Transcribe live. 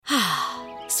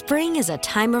Spring is a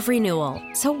time of renewal,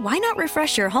 so why not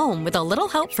refresh your home with a little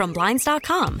help from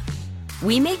Blinds.com?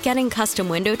 We make getting custom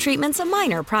window treatments a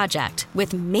minor project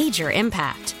with major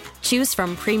impact. Choose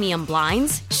from premium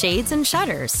blinds, shades, and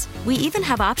shutters. We even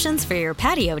have options for your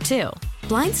patio, too.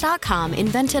 Blinds.com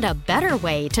invented a better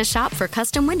way to shop for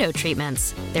custom window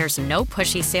treatments. There's no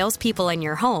pushy salespeople in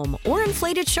your home or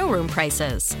inflated showroom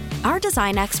prices. Our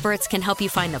design experts can help you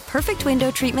find the perfect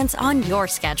window treatments on your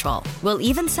schedule. We'll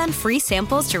even send free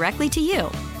samples directly to you.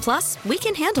 Plus, we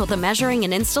can handle the measuring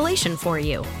and installation for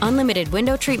you. Unlimited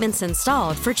window treatments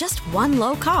installed for just one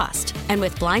low cost. And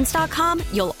with Blinds.com,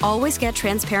 you'll always get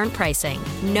transparent pricing.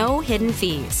 No hidden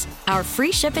fees. Our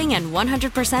free shipping and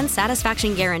 100%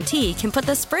 satisfaction guarantee can put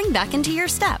the spring back into your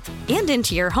step and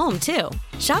into your home, too.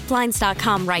 Shop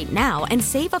Blinds.com right now and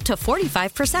save up to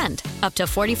 45%. Up to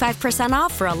 45%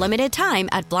 off for a limited time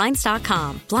at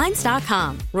Blinds.com.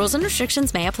 Blinds.com. Rules and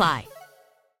restrictions may apply.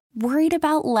 Worried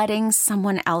about letting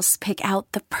someone else pick out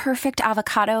the perfect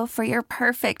avocado for your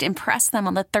perfect impress them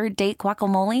on the third date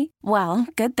guacamole? Well,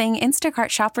 good thing Instacart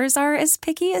shoppers are as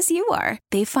picky as you are.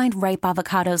 They find ripe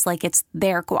avocados like it's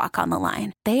their guac on the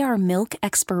line. They are milk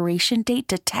expiration date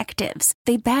detectives.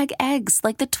 They bag eggs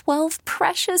like the 12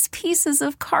 precious pieces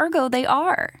of cargo they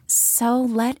are. So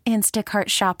let Instacart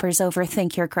shoppers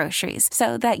overthink your groceries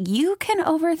so that you can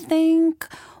overthink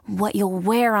what you'll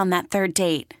wear on that third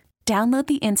date. Download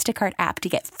the Instacart app to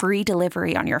get free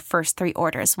delivery on your first 3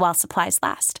 orders while supplies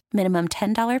last. Minimum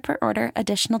 $10 per order.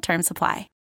 Additional terms apply.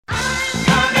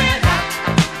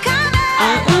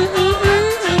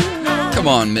 Come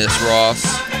on, Miss Ross.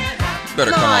 You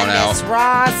better come on out. Miss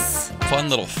Ross. Fun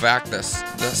little fact, that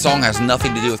song has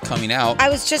nothing to do with coming out. I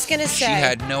was just going to say. She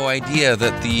had no idea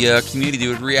that the community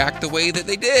would react the way that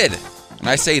they did. And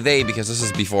I say they because this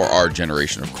is before our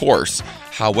generation, of course.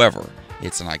 However,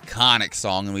 it's an iconic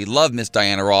song, and we love Miss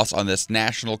Diana Ross on this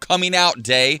National Coming Out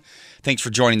Day. Thanks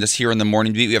for joining us here in the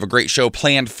Morning Beat. We have a great show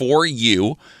planned for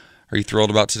you. Are you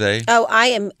thrilled about today? Oh, I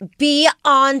am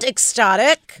beyond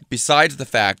ecstatic. Besides the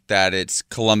fact that it's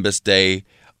Columbus Day,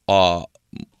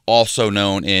 also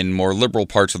known in more liberal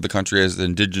parts of the country as the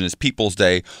Indigenous Peoples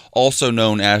Day, also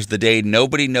known as the day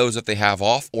nobody knows if they have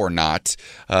off or not.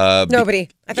 Nobody.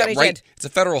 I thought I did. It's a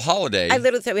federal holiday. I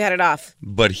literally thought we had it off.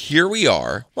 But here we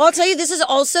are. Well, I'll tell you, this is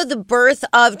also the birth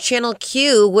of Channel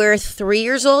Q. We're 3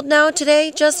 years old now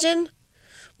today, Justin.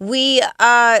 We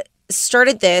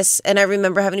started this, and I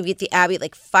remember having to be at the Abbey at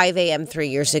like 5 a.m. 3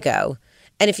 years ago.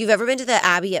 And if you've ever been to the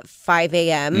Abbey at 5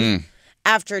 a.m.,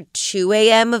 after 2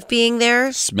 a.m. of being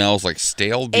there. Smells like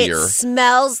stale beer. It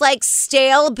smells like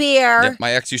stale beer. Yeah,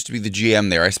 my ex used to be the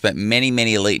GM there. I spent many,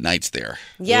 many late nights there.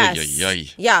 Yes.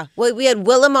 Yeah. Well, we had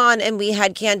Willem on and we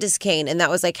had Candace Kane, and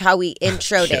that was like how we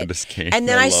introed Candace it. Kane, and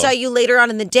then I saw you later on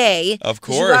in the day. Of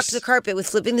course. You rocked the carpet with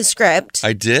flipping the script.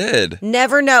 I did.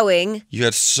 Never knowing. You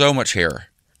had so much hair.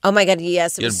 Oh my God,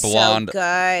 yes. It you was had blonde, so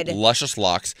good. luscious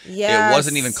locks. Yes. It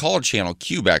wasn't even called Channel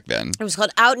Q back then. It was called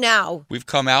Out Now. We've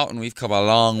come out and we've come a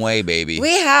long way, baby.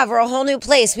 We have. We're a whole new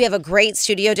place. We have a great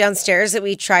studio downstairs that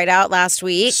we tried out last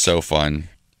week. So fun.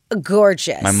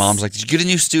 Gorgeous. My mom's like, did you get a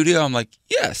new studio? I'm like,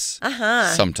 yes. Uh-huh.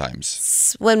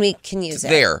 Sometimes. When we can use it.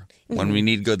 There. When we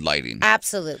need good lighting.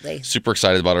 Absolutely. Super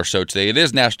excited about our show today. It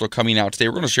is National Coming Out Day.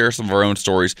 We're going to share some of our own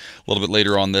stories a little bit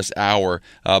later on this hour.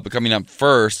 But coming up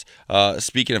first,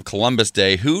 speaking of Columbus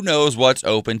Day, who knows what's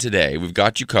open today? We've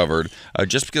got you covered.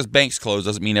 Just because banks close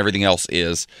doesn't mean everything else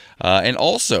is. And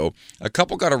also, a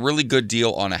couple got a really good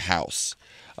deal on a house.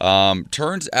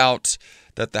 Turns out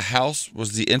that the house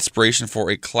was the inspiration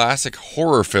for a classic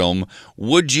horror film.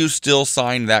 Would you still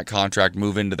sign that contract,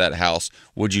 move into that house?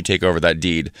 Would you take over that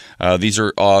deed? These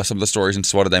are some of the stories in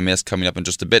So What Did I Miss coming up in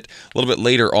just a bit. A little bit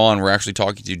later on, we're actually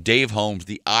talking to Dave Holmes,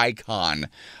 the iconic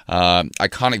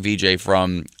VJ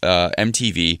from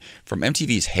MTV, from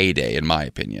MTV's heyday, in my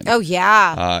opinion. Oh,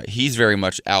 yeah. He's very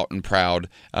much out and proud.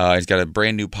 He's got a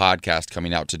brand new podcast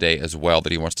coming out today as well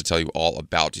that he wants to tell you all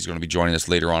about. He's going to be joining us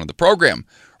later on in the program.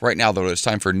 Right now, though, it's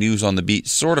time for news on the beat,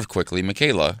 sort of quickly.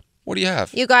 Michaela, what do you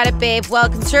have? You got it, babe. Well,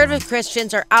 conservative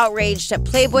Christians are outraged at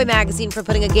Playboy magazine for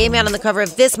putting a gay man on the cover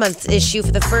of this month's issue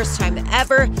for the first time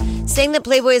ever, saying that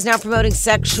Playboy is now promoting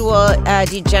sexual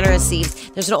degeneracy.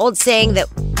 There's an old saying that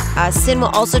sin will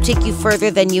also take you further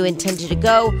than you intended to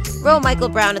go, wrote Michael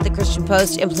Brown at the Christian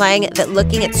Post, implying that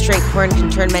looking at straight porn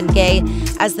can turn men gay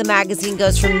as the magazine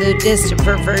goes from nudist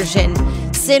perversion.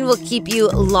 Sin will keep you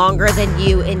longer than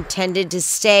you intended to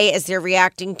stay, as they're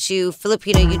reacting to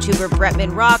Filipino YouTuber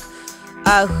Bretman Rock,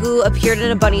 who appeared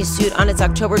in a bunny suit on its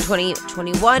October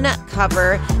 2021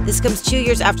 cover. This comes 2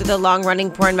 years after the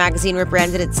long-running porn magazine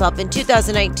rebranded itself in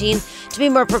 2019 to be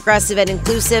more progressive and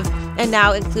inclusive, and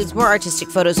now includes more artistic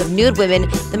photos of nude women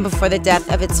than before the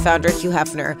death of its founder, Hugh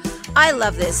Hefner. I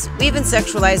love this. We've been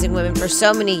sexualizing women for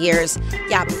so many years.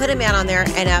 Yeah, put a man on there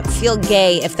and feel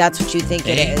gay if that's what you think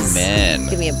it is. Amen.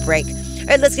 Give me a break. All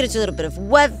right, let's get into a little bit of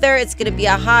weather. It's going to be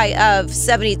a high of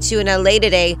 72 in LA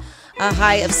today. A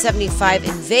high of 75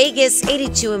 in Vegas,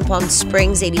 82 in Palm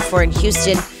Springs, 84 in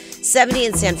Houston, 70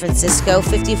 in San Francisco,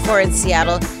 54 in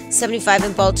Seattle, 75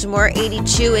 in Baltimore,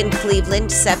 82 in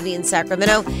Cleveland, 70 in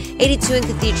Sacramento, 82 in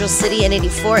Cathedral City, and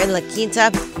 84 in La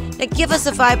Quinta. Now give us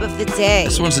a vibe of the day.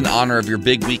 This one's in honor of your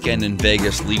big weekend in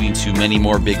Vegas, leading to many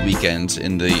more big weekends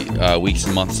in the weeks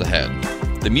and months ahead.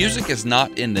 The music is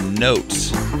not in the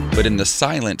notes, but in the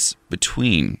silence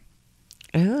between.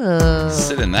 Ooh.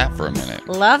 Sit in that for a minute.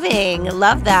 Love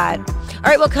that. All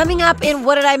right, well, coming up in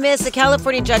What Did I Miss? A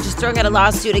California judge is throwing out a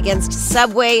lawsuit against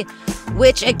Subway,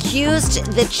 which accused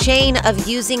the chain of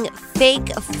using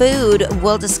fake food.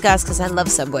 We'll discuss, because I love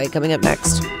Subway, coming up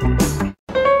next.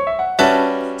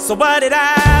 So what did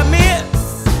I miss?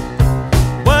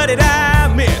 What did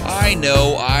I miss? I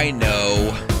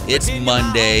know. It's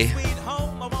Monday.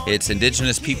 It's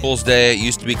Indigenous Peoples Day. It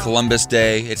used to be Columbus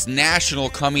Day. It's National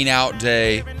Coming Out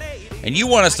Day. And you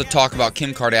want us to talk about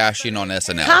Kim Kardashian on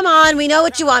SNL. Come on, we know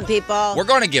what you want, people. We're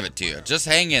going to give it to you. Just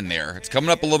hang in there. It's coming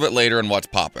up a little bit later in What's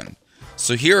Poppin'.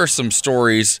 So here are some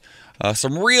stories,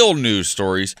 some real news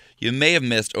stories you may have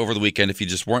missed over the weekend if you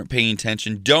just weren't paying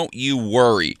attention. Don't you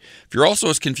worry. If you're also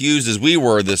as confused as we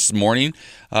were this morning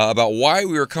about why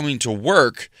we were coming to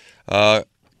work,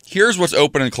 here's what's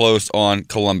open and closed on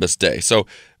Columbus Day. So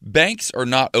banks are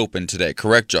not open today,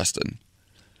 correct, Justin?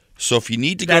 So if you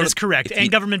need to go... That is correct,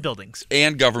 and government buildings.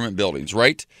 And government buildings,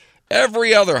 right?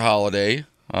 Every other holiday,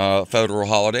 federal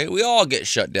holiday, we all get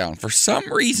shut down. For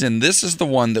some reason, this is the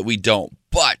one that we don't.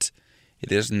 But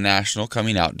it is National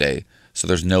Coming Out Day, so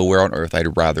there's nowhere on earth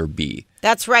I'd rather be.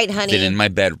 That's right, honey. Than in my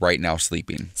bed right now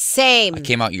sleeping. Same. I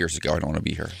came out years ago. I don't want to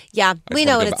be here. Yeah, we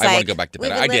know what it's like. I want to go back to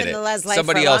bed. We've been living the Les life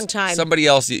Somebody for a else, long time. Somebody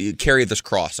else carry this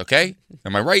cross, okay?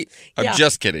 Am I right? I'm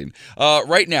just kidding.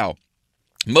 Right now,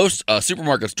 most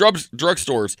supermarkets,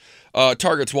 drugstores,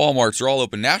 Targets, Walmarts are all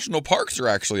open. National parks are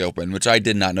actually open, which I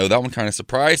did not know. That one kind of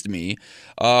surprised me.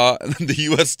 The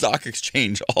U.S. Stock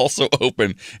Exchange also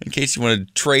open in case you want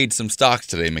to trade some stocks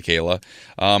today, Michaela.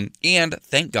 And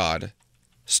thank God,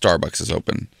 Starbucks is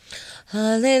open.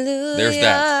 Hallelujah. There's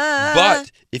that.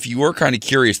 But if you were kind of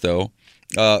curious, though,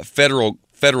 federal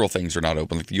things are not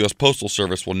open. Like the U.S. Postal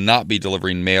Service will not be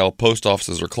delivering mail. Post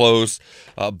offices are closed.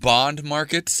 Bond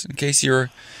markets, in case you're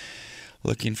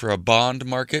looking for a bond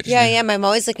market. Yeah, I am. I'm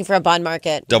always looking for a bond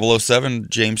market. 007,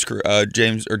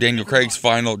 Daniel Craig's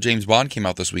final James Bond came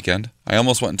out this weekend. I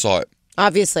almost went and saw it.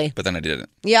 Obviously. But then I didn't.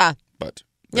 Yeah. But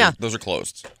yeah, those are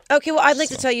closed. Okay, well, I'd like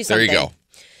to tell you something. There you go.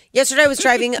 Yesterday I was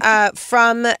driving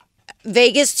from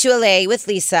Vegas to LA with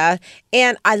Lisa,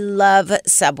 and I love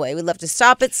Subway. We love to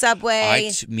stop at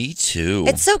Subway. Me too.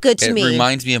 It's so good to me. It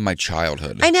reminds me of my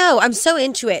childhood. I know. I'm so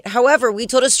into it. However, we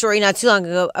told a story not too long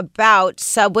ago about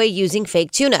Subway using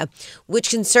fake tuna,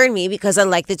 which concerned me because I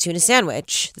like the tuna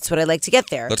sandwich. That's what I like to get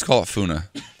there. Let's call it Funa.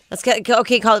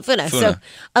 Call it Funa. So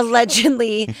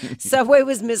allegedly, Subway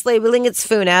was mislabeling its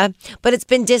Funa, but it's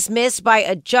been dismissed by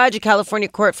a judge. A California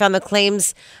court found the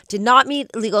claims did not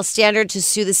meet legal standard to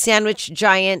sue the sandwich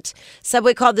giant.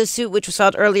 Subway called the suit, which was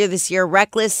filed earlier this year,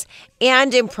 reckless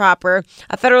and improper.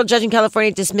 A federal judge in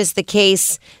California dismissed the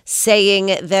case, saying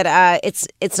that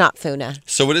it's not Funa.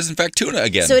 So it is, in fact, tuna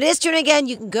again. So it is tuna again.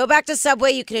 You can go back to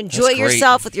Subway. You can enjoy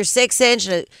yourself with your 6-inch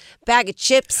and a bag of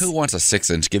chips. Who wants a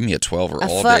 6-inch? Give me a 12-er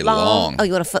all day long. Oh,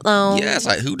 you want a foot long? Yes.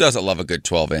 Who doesn't love a good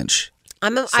 12-inch?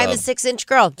 I'm a 6-inch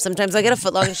girl. Sometimes I get a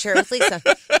foot long and share it with Lisa.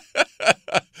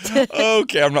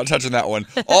 Okay, I'm not touching that one.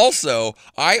 Also,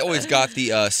 I always got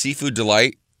the Seafood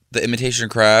Delight, the imitation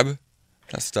crab.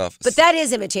 That stuff. But that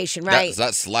is imitation, right?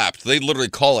 That slapped. They literally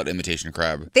call it imitation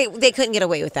crab. They couldn't get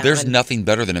away with that. There's nothing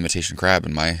better than imitation crab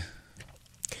in my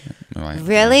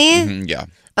Really? Yeah.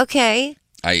 Okay.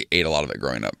 I ate a lot of it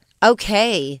growing up.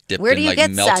 Okay. Where do you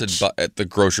get such? At the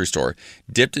grocery store.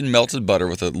 Dipped in melted butter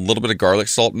with a little bit of garlic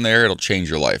salt in there. It'll change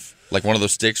your life. Like one of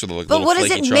those sticks with a little But what is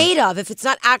flaky it chunk. made of if it's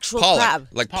not actual crab?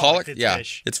 Like pollock? Yeah.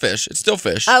 Fish. It's fish. It's still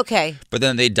fish. Okay. But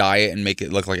then they dye it and make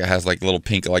it look like it has like little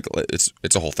pink, like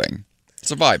it's a whole thing. It's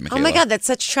a vibe, Michaela. Oh my God, that's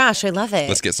such trash. I love it.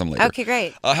 Let's get some later. Okay,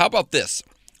 great. How about this?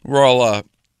 We're all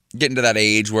getting to that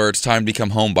age where it's time to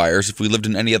become home buyers. If we lived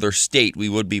in any other state, we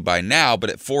would be by now. But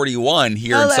at 41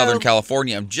 here in Southern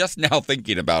California, I'm just now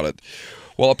thinking about it.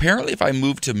 Well, apparently if I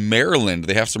move to Maryland,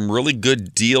 they have some really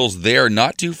good deals there,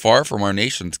 not too far from our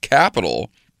nation's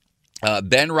capital.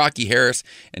 Ben Rocky Harris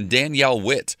and Danielle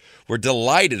Witt were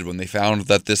delighted when they found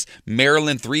that this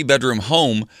Maryland 3-bedroom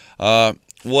home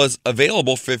was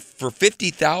available for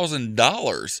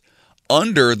 $50,000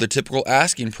 under the typical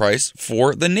asking price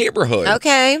for the neighborhood.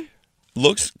 Okay.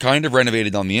 Looks kind of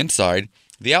renovated on the inside.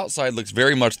 The outside looks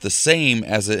very much the same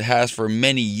as it has for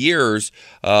many years,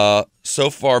 so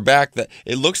far back that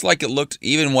it looks like it looked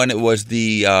even when it was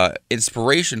the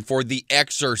inspiration for The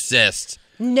Exorcist.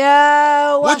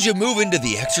 No. Would you move into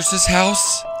The Exorcist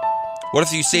house? What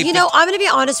if you saved... You know, I'm going to be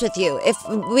honest with you. If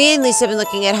we and Lisa have been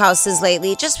looking at houses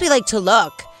lately, just we like to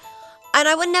look. And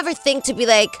I would never think to be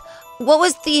like, what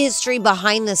was the history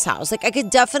behind this house? Like, I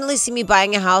could definitely see me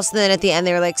buying a house, and then at the end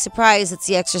they were like, surprise, it's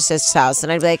the Exorcist's house.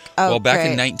 And I'd be like, oh, well, back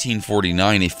great. in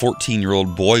 1949, a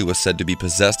 14-year-old boy was said to be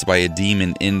possessed by a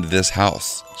demon in this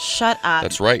house. Shut up.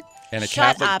 That's right. And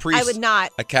Shut up. I would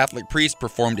not. A Catholic priest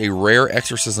performed a rare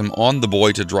exorcism on the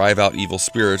boy to drive out evil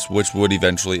spirits, which would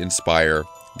eventually inspire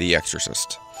The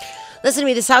Exorcist. Listen to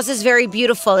me, this house is very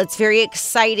beautiful. It's very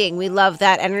exciting. We love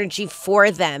that energy for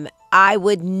them. I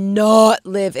would not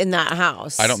live in that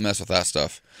house. I don't mess with that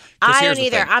stuff. 'Cause I here's don't the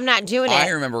either. thing. I'm not doing it. I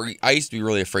remember I used to be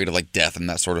really afraid of like death and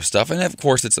that sort of stuff. And of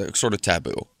course, it's a sort of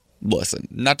taboo. Listen,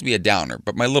 not to be a downer,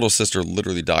 but my little sister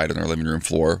literally died on our living room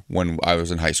floor when I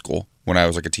was in high school. When I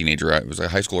was like a teenager, I was like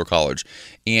high school or college.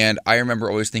 And I remember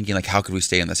always thinking like, how could we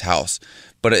stay in this house?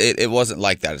 But it wasn't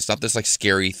like that. It's not this like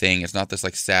scary thing. It's not this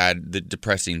like sad,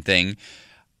 depressing thing.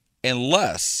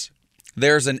 Unless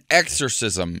there's an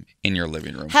exorcism in your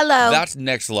living room. Hello. That's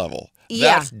next level.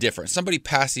 Yeah. That's different. Somebody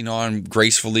passing on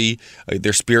gracefully,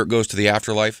 their spirit goes to the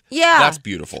afterlife. Yeah. That's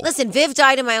beautiful. Listen, Viv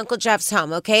died in my Uncle Jeff's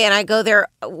home, okay? And I go there,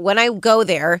 when I go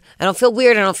there, I don't feel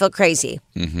weird, I don't feel crazy.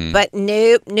 Mm-hmm. But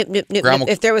nope. Grandma-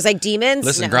 If there was like demons,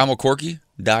 Listen, no. Grandma Corky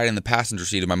died in the passenger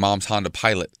seat of my mom's Honda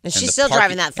Pilot. And in she's the still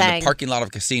driving that In thing. the parking lot of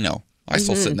a casino. I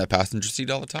still sit in that passenger seat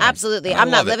all the time. Absolutely. And I I'm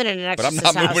not love living it. in an But I'm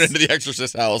Exorcist not moving house. into the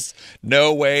Exorcist house.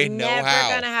 No way, no Never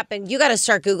how. gonna happen. You got to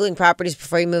start Googling properties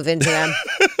before you move into them.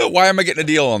 Why am I getting a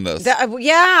deal on this?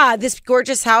 Yeah, this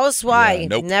gorgeous house. Why? Yeah,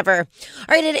 nope. Never. All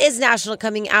right, it is National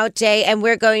Coming Out Day, and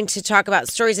we're going to talk about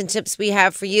stories and tips we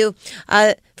have for you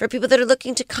for people that are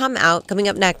looking to come out. Coming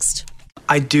up next.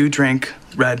 I do drink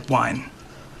red wine,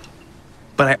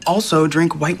 but I also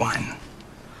drink white wine.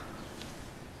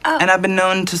 And I've been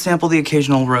known to sample the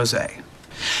occasional rosé.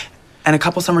 And a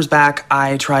couple summers back,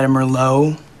 I tried a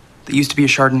Merlot that used to be a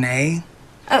Chardonnay,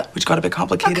 which got a bit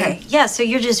complicated. Okay, yeah, so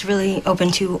you're just really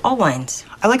open to all wines.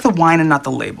 I like the wine and not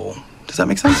the label. Does that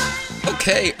make sense?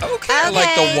 Okay. I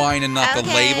like the wine and not the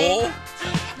label.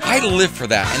 I live for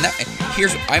that. And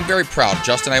I'm very proud,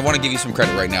 Justin. I want to give you some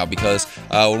credit right now because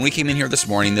when we came in here this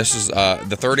morning, this is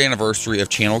the 3rd anniversary of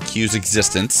Channel Q's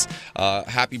existence.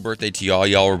 Happy birthday to y'all.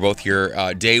 Y'all were both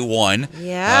here day one.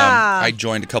 Yeah. I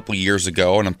joined a couple years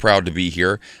ago, and I'm proud to be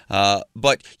here.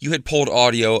 But you had pulled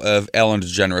audio of Ellen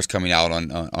DeGeneres coming out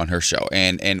on her show,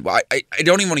 and I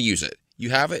don't even want to use it.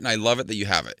 You have it, and I love it that you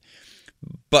have it.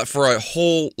 But for a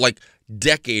whole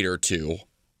decade or two,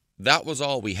 that was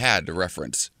all we had to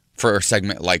reference for a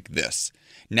segment like this.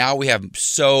 Now we have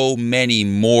so many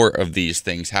more of these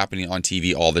things happening on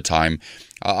TV all the time.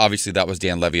 Obviously, that was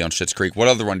Dan Levy on Schitt's Creek. What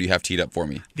other one do you have teed up for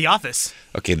me? The Office.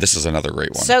 Okay, this is another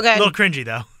great one. So A good. little cringy,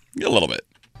 though. A little bit.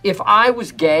 If I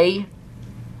was gay,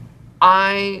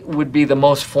 I would be the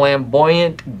most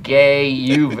flamboyant gay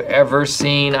you've ever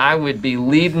seen. I would be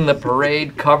leading the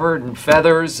parade covered in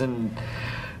feathers and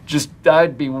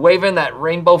I'd be waving that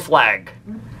rainbow flag.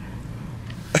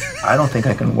 I don't think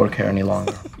I can work here any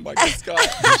longer. Michael Scott.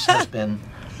 This has been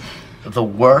the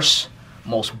worst,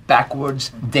 most backwards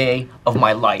day of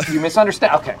my life. You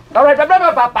misunderstand. Okay. All right.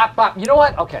 You know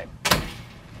what? Okay.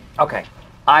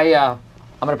 I'm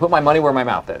gonna put my money where my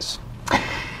mouth is.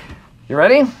 You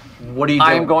ready? What are you doing?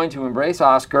 I am going to embrace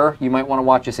Oscar. You might want to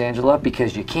watch this, Angela,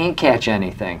 because you can't catch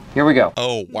anything. Here we go.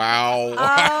 Oh, wow. Oh,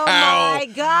 my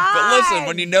God. But listen,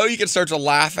 when you know you can start to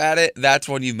laugh at it, that's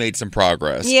when you've made some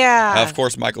progress. Yeah. Of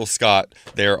course, Michael Scott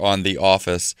there on The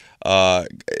Office.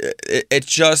 It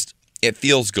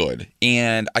feels good.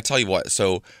 And I tell you what,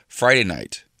 so Friday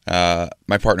night,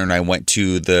 my partner and I went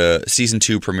to the season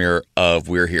 2 premiere of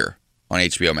We're Here on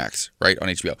HBO Max, right? On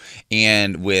HBO.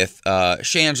 And with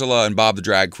Shangela and Bob the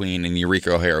Drag Queen and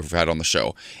Eureka O'Hara, who've had on the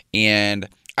show. And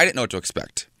I didn't know what to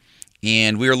expect.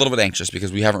 And we were a little bit anxious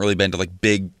because we haven't really been to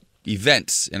big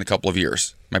events in a couple of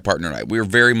years, my partner and I. We were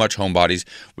very much homebodies.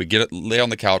 We lay on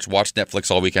the couch, watch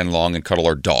Netflix all weekend long, and cuddle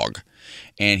our dog.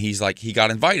 And he got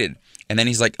invited. And then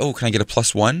he's like, oh, can I get a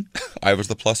 +1? I was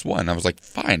the +1. I was like,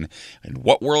 fine. In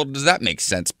what world does that make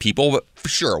sense, people? But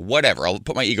sure, whatever. I'll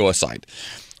put my ego aside.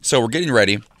 So we're getting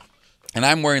ready. And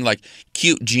I'm wearing like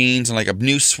cute jeans and like a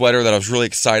new sweater that I was really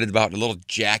excited about, and a little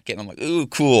jacket. And I'm like, ooh,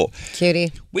 cool.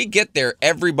 Cutie. We get there,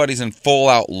 everybody's in full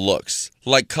out looks,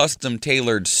 like custom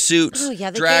tailored suits,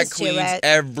 drag queens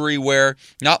everywhere.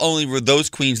 Not only were those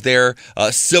queens there,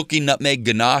 Silky Nutmeg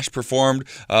Ganache performed,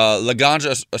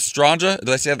 Laganja Estranja, did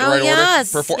I say that the right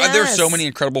order? There were so many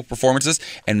incredible performances.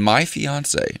 And my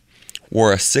fiance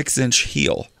wore a 6-inch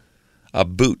heel, a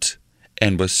boot,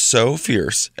 and was so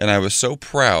fierce, and I was so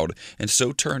proud and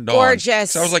so turned on.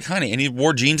 Gorgeous. So I was like, honey, and he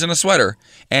wore jeans and a sweater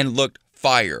and looked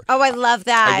fire. Oh, I love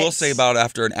that. I will say about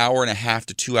after an hour and a half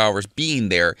to 2 hours being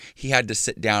there, he had to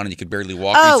sit down and he could barely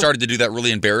walk. He started to do that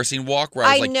really embarrassing walk where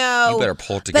I was like, you better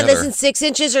pull it together. But listen, 6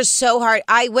 inches are so hard.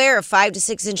 I wear 5 to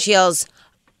 6 inch heels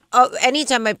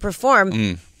anytime I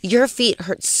perform. Your feet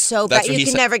hurt so bad. You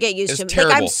can never get used to them.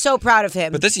 Like, I'm so proud of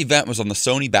him. But this event was on the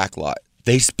Sony backlot.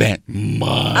 They spent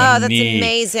money. Oh, that's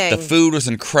amazing. The food was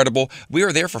incredible. We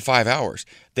were there for 5 hours.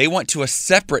 They went to a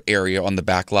separate area on the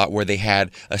back lot where they had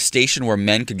a station where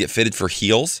men could get fitted for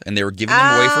heels, and they were giving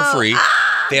them away for free.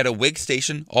 They had a wig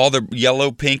station. All the yellow,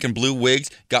 pink, and blue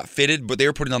wigs got fitted, but they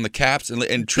were putting on the caps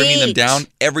and trimming them down,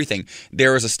 everything.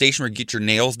 There was a station where you get your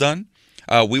nails done.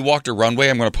 We walked a runway.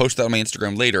 I'm going to post that on my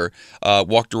Instagram later.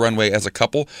 Walked a runway as a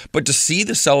couple. But to see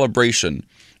the celebration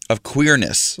of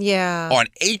queerness on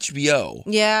HBO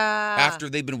after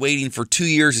they've been waiting for 2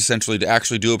 years essentially to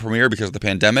actually do a premiere because of the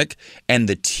pandemic, and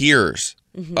the tears.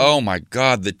 Oh my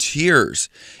God, the tears.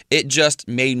 It just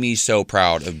made me so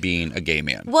proud of being a gay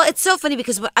man. Well, it's so funny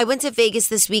because I went to Vegas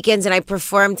this weekend and I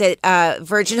performed at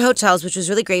Virgin Hotels, which was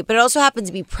really great, but it also happened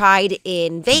to be Pride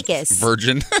in Vegas.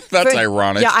 Virgin? That's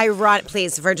ironic. Yeah, ironic.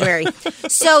 Please, Virgin Mary.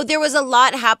 So there was a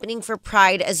lot happening for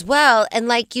Pride as well. And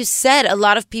like you said, a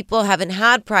lot of people haven't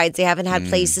had Prides. They haven't had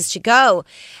places to go.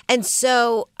 And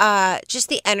so just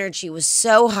the energy was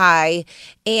so high.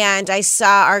 And I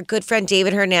saw our good friend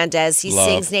David Hernandez. He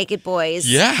sings Naked Boys.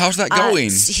 Yeah, how's that going?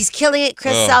 He's killing it.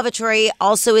 Chris Salvatore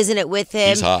also is in it with him.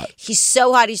 He's hot. He's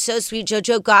so hot. He's so sweet.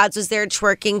 JoJo Gods was there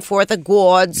twerking for the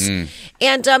gods.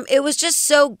 And it was just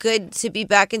so good to be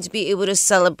back and to be able to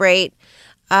celebrate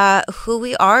who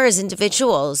we are as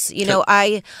individuals. You know,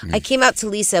 I came out to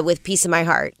Lisa with Piece of My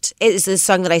Heart. It is the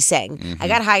song that I sang. I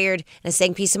got hired and I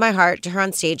sang Piece of My Heart to her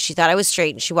on stage. She thought I was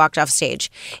straight and she walked off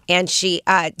stage. And she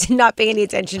did not pay any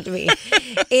attention to me.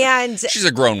 And she's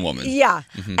a grown woman. Yeah.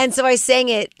 And so I sang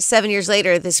it 7 years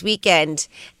later this weekend.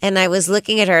 And I was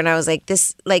looking at her and I was like,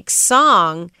 this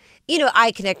song... You know,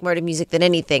 I connect more to music than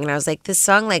anything. And I was like, this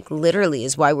song, literally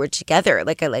is why we're together.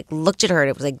 I looked at her and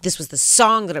it was like, this was the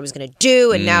song that I was going to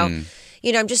do. And now,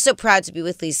 you know, I'm just so proud to be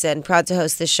with Lisa and proud to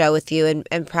host this show with you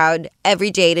and proud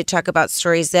every day to talk about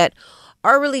stories that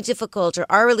are really difficult or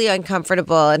are really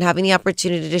uncomfortable and having the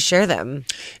opportunity to share them.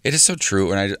 It is so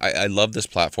true. And I love this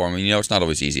platform. And, you know, it's not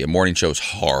always easy. A morning show is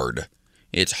hard.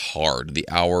 It's hard. The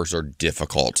hours are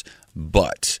difficult.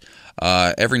 But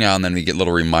every now and then we get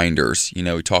little reminders. You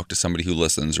know, we talk to somebody who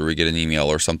listens or we get an email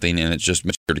or something, and it's just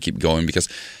sure to keep going because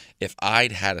if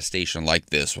I'd had a station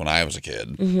like this when I was a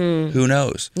kid, who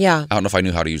knows? Yeah. I don't know if I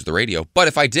knew how to use the radio, but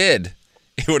if I did,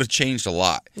 it would have changed a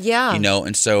lot. Yeah. You know,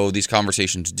 and so these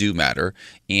conversations do matter.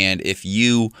 And if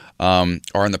you are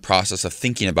in the process of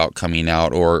thinking about coming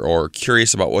out or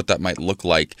curious about what that might look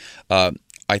like,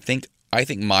 I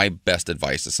think my best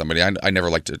advice to somebody, I never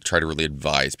like to try to really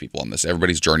advise people on this.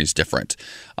 Everybody's journey is different.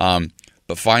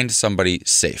 But find somebody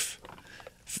safe,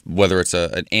 whether it's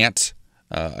an aunt,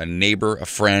 a neighbor, a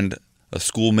friend, a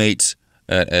schoolmate,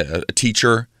 a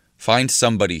teacher. Find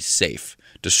somebody safe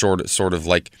to sort of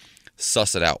like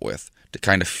suss it out with, to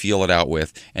kind of feel it out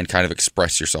with and kind of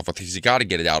express yourself with, because you got to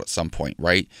get it out at some point,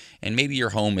 right? And maybe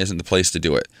your home isn't the place to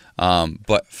do it.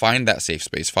 But find that safe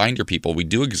space. Find your people. We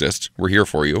do exist. We're here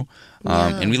for you.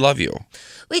 And we love you.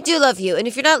 We do love you. And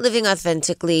if you're not living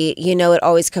authentically, you know it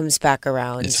always comes back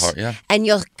around. It's hard, yeah. And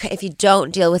if you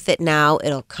don't deal with it now,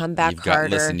 it'll come back harder.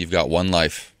 Listen, you've got one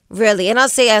life. Really. And I'll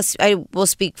say, I will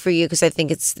speak for you because I think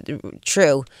it's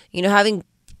true. You know, having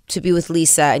to be with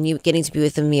Lisa and you getting to be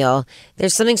with Emil,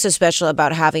 there's something so special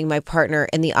about having my partner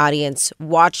in the audience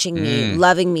watching me,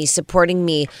 loving me, supporting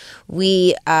me.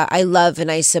 I love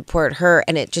and I support her,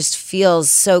 and it just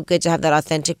feels so good to have that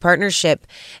authentic partnership.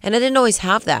 And I didn't always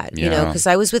have that, you know, because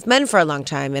I was with men for a long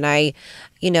time, and I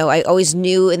I always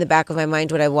knew in the back of my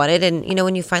mind what I wanted. And,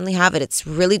 when you finally have it, it's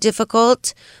really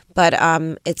difficult, but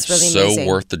it's really amazing.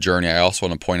 So worth the journey. I also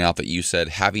want to point out that you said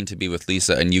having to be with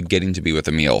Lisa and you getting to be with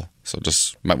Emil. So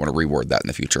just might want to reword that in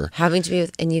the future. Having to be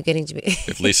with, and you getting to be.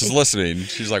 If Lisa's listening,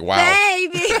 she's like, wow.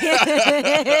 Baby!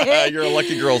 You're a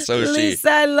lucky girl, so is she. Lisa,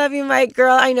 I love you, my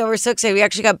girl. I know, we're so excited. We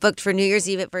actually got booked for New Year's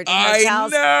Eve at Virgin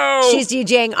Hotels. I know! She's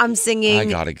DJing, I'm singing. I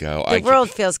gotta go. The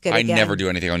world feels good again. I never do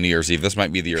anything on New Year's Eve. This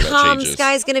might be the year that changes.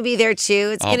 Sky's going to be there,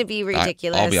 too. It's going to be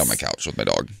ridiculous. I'll be on my couch with my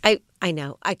dog. I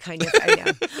know. I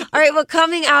know. All right. Well,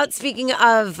 coming out, speaking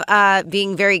of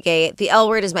being very gay, The L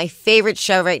Word is my favorite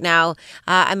show right now.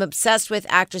 I'm obsessed with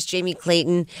actress Jamie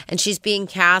Clayton, and she's being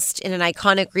cast in an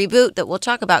iconic reboot that we'll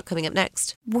talk about coming up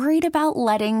next. Worried about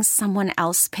letting someone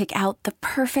else pick out the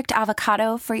perfect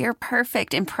avocado for your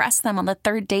perfect impress them on the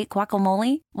third date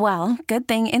guacamole? Well, good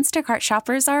thing Instacart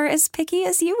shoppers are as picky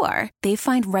as you are. They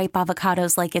find ripe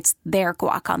avocados like it's their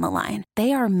guac on the line.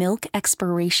 They are milk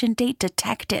expiration date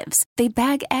detectives. They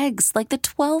bag eggs like the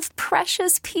 12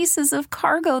 precious pieces of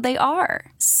cargo they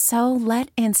are. So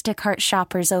let Instacart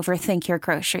shoppers overthink your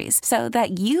groceries so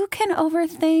that you can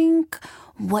overthink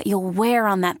what you'll wear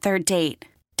on that third date.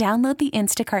 Download the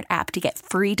Instacart app to get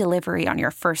free delivery on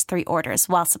your first 3 orders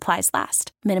while supplies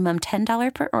last. Minimum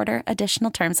 $10 per order.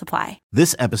 Additional terms apply.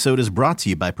 This episode is brought to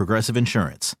you by Progressive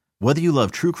Insurance. Whether you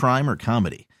love true crime or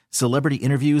comedy, celebrity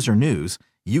interviews or news,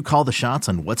 you call the shots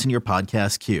on what's in your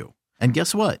podcast queue. And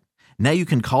guess what? Now you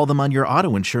can call them on your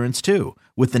auto insurance too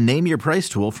with the Name Your Price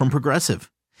tool from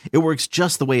Progressive. It works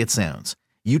just the way it sounds.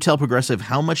 You tell Progressive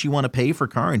how much you want to pay for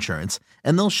car insurance,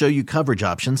 and they'll show you coverage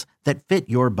options that fit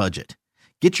your budget.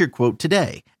 Get your quote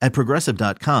today at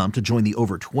Progressive.com to join the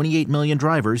over 28 million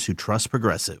drivers who trust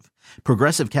Progressive.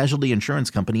 Progressive Casualty Insurance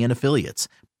Company and Affiliates.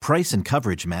 Price and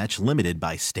coverage match limited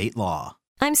by state law.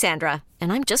 I'm Sandra,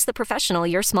 and I'm just the professional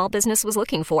your small business was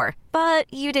looking for.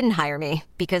 But you didn't hire me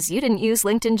because you didn't use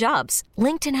LinkedIn Jobs.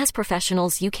 LinkedIn has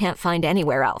professionals you can't find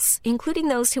anywhere else, including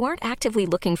those who aren't actively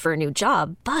looking for a new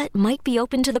job, but might be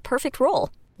open to the perfect role,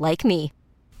 like me.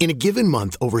 In a given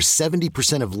month, over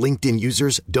 70% of LinkedIn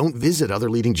users don't visit other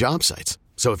leading job sites.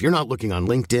 So if you're not looking on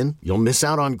LinkedIn, you'll miss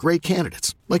out on great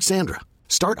candidates like Sandra.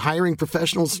 Start hiring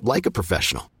professionals like a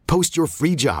professional. Post your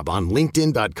free job on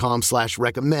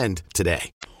linkedin.com/recommend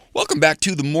today. Welcome back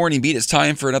to The Morning Beat. It's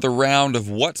time for another round of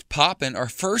What's Poppin'. Our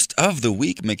first of the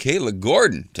week, Michaela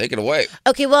Gordon. Take it away.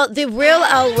 Okay, well, the Real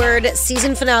L Word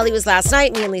season finale was last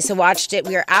night. Me and Lisa watched it.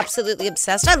 We are absolutely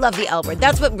obsessed. I love the L Word.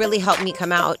 That's what really helped me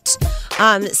come out.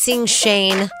 Seeing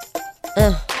Shane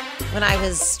when I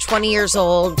was 20 years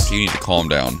old. You need to calm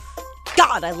down.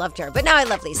 God, I loved her. But now I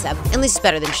love Lisa. And Lisa's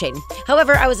better than Shane.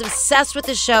 However, I was obsessed with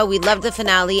the show. We loved the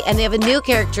finale. And they have a new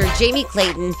character, Jamie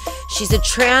Clayton. She's a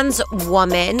trans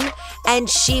woman. And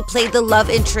she played the love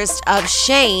interest of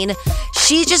Shane.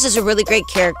 She just is a really great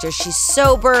character. She's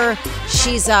sober.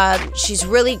 She's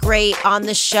really great on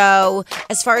the show.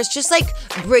 As far as just like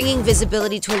bringing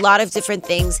visibility to a lot of different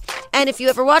things. And if you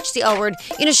ever watched The L Word,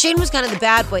 Shane was kind of the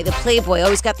bad boy, the playboy.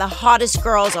 Always got the hottest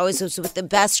girls. Always was with the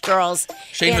best girls.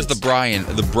 Shane was the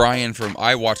Brian from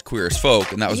I Watched Queer as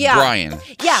Folk, and that was Brian.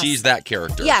 Yes. She's that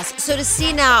character. Yes. So to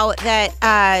see now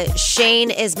that Shane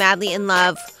is madly in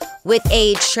love with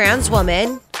a trans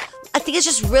woman, I think it's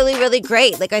just really, really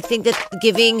great. Like, I think that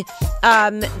giving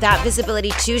that visibility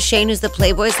to Shane, who's the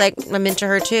playboy, is like, I'm into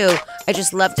her too. I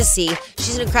just love to see.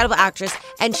 She's an incredible actress,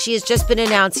 and she has just been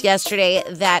announced yesterday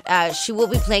that she will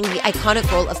be playing the iconic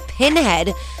role of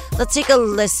Pinhead. Let's take a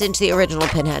listen to the original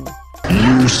Pinhead.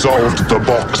 You solved the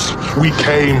box. We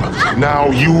came. Now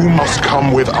you must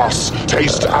come with us.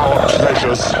 Taste our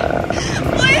pleasures.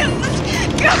 Please,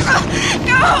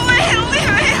 go away.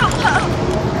 Leave me alone.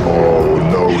 Oh,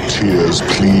 no tears,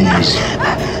 please.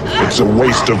 It's a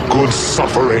waste of good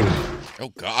suffering. Oh,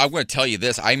 God, I'm going to tell you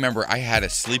this. I remember I had a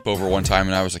sleepover one time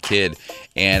when I was a kid,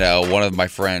 and one of my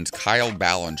friends, Kyle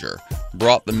Ballinger,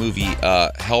 brought the movie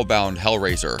Hellbound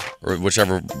Hellraiser, or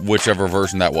whichever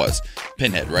version that was,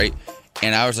 Pinhead, right?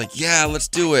 And I was like, yeah, let's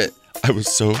do it. I was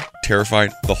so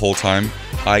terrified the whole time.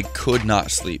 I could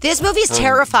not sleep. This movie's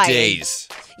terrifying. Days.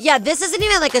 Yeah, this isn't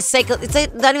even like it's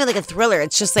not even like a thriller.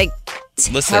 It's just like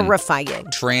terrifying.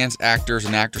 Trans actors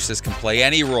and actresses can play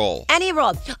any role. Any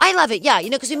role. I love it. Yeah,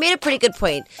 because we made a pretty good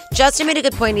point. Justin made a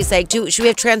good point. He's like, should we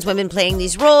have trans women playing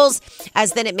these roles?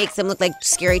 As then it makes them look like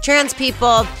scary trans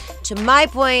people. To my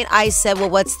point, I said, well,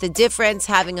 what's the difference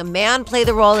having a man play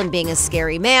the role and being a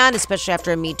scary man, especially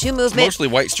after a Me Too movement? Mostly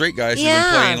white straight guys who've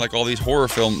been playing like all these horror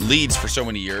film leads for so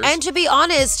many years. And to be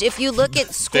honest, if you look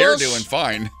at school... They're doing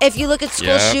fine. If you look at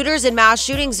school shooters and mass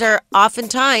shootings are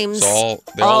oftentimes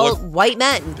they all look, white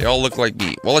men. They all look like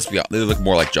me. Well, let's be honest. They look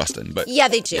more like Justin. But yeah,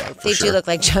 they do. Yeah, they do look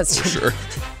like Justin. For sure.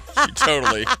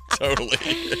 Totally.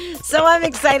 So I'm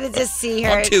excited to see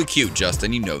her. I'm too cute,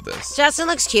 Justin. You know this. Justin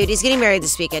looks cute. He's getting married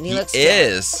this weekend. He looks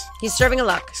cute. He's serving a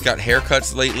look. He's got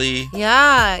haircuts lately.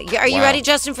 Yeah. Are you ready,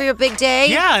 Justin, for your big day?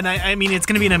 Yeah, and I mean, it's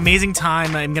going to be an amazing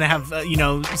time. I'm going to have,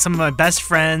 some of my best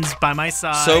friends by my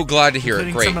side. So glad to hear it.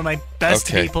 Including Great. some of my best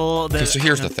people. Okay, so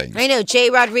here's the thing. I know. Jay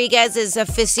Rodriguez is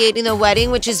officiating the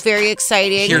wedding, which is very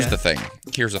exciting. Here's the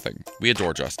thing. We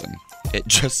adore Justin. It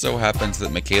just so happens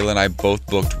that Michaela and I both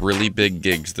booked really big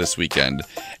gigs this weekend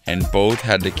and both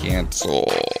had to cancel.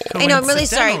 I know. I'm really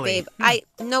sorry, babe.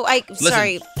 Sorry.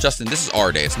 Listen, Justin, this is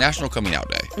our day. It's National Coming Out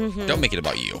Day. Mm-hmm. Don't make it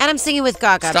about you. And I'm singing with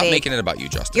Gaga, Stop babe. making it about you,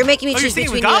 Justin. You're making me choose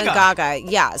between you and Gaga.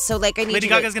 Yeah, so I need Lady you to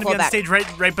Gaga's going to be on the stage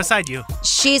right beside you.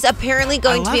 She's apparently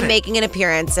going to be making an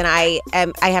appearance, and I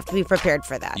have to be prepared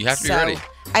for that. You have to be ready.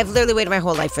 I've literally waited my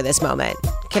whole life for this moment.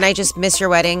 Can I just miss your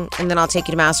wedding, and then I'll take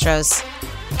you to Mastro's?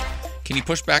 Can you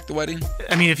push back the wedding?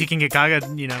 I mean, if you can get Gaga,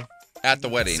 at the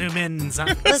wedding. Zoom in.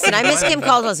 Listen, I miss Kim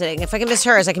Caldwell's wedding. If I can miss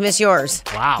hers, I can miss yours.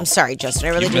 Wow. I'm sorry, Justin. I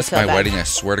really do miss feel my bad. wedding. I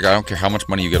swear to God, I don't care how much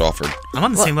money you get offered. I'm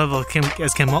on the same level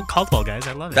as Kim Caldwell, guys.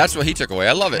 I love it. That's what he took away.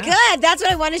 I love it. Good. That's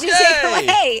what I wanted you to take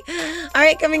away. All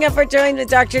right, coming up, we're joined with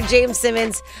Dr. James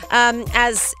Simmons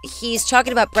as he's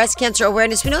talking about breast cancer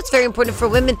awareness. We know it's very important for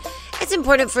women. It's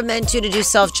important for men, too, to do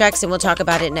self-checks, and we'll talk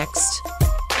about it next.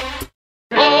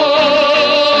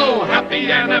 Oh,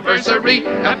 happy anniversary,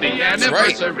 happy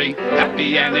anniversary,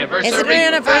 happy anniversary. Is it an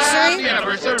anniversary? Happy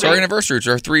anniversary. It's our anniversary. It's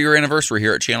our 3-year anniversary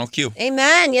here at Channel Q.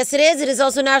 Amen. Yes, it is. It is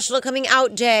also National Coming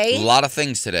Out Day. A lot of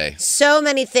things today. So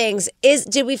many things.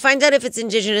 Did we find out if it's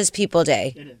Indigenous People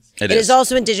Day? It is. It is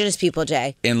also Indigenous People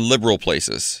Day. In liberal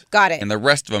places. Got it. And the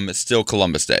rest of them, it's still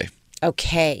Columbus Day.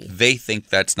 Okay. They think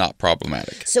that's not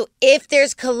problematic. So if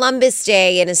there's Columbus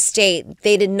Day in a state,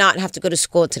 they did not have to go to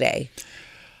school today.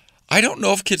 I don't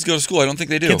know if kids go to school. I don't think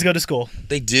they do. Kids go to school.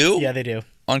 They do? Yeah, they do.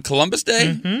 On Columbus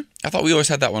Day? Mm-hmm. I thought we always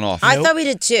had that one off. I thought we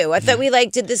did too. I thought we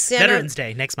did the Santa Veterans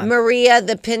Day next month. Maria,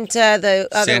 the Pinta, the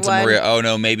other Santa one. Maria. Oh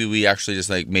no, maybe we actually just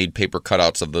made paper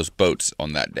cutouts of those boats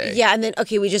on that day. Yeah, and then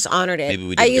we just honored it. Maybe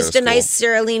we I didn't go used to a nice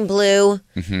cerulean blue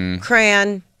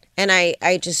crayon, and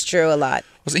I just drew a lot.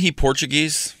 Wasn't he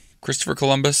Portuguese? Christopher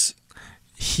Columbus?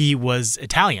 He was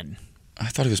Italian. I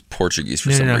thought he was Portuguese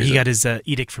for some reason. No, he got his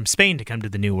edict from Spain to come to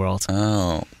the New World.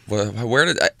 Oh. Well, where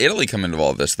did Italy come into all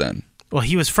of this then? Well,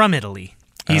 he was from Italy.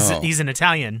 He's an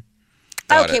Italian.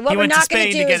 Okay, what we're not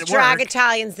going to do is drag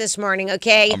Italians this morning,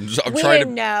 okay? I'm we trying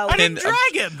didn't know. I didn't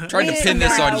drag him. I'm trying to pin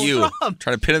this on you.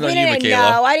 Trying to pin it on you,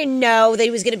 Michaela. No, I didn't know that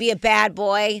he was going to be a bad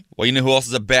boy. Well, you know who else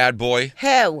is a bad boy?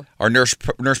 Who? Our nurse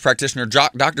practitioner,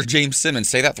 Dr. James Simmons.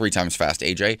 Say that 3 times fast,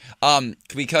 AJ.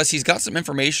 Because he's got some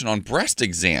information on breast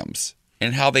exams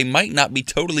and how they might not be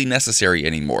totally necessary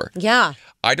anymore. Yeah.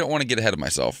 I don't want to get ahead of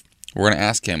myself. We're going to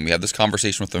ask him. We had this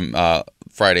conversation with him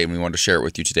Friday, and we wanted to share it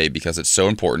with you today because it's so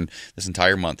important this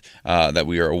entire month that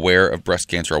we are aware of Breast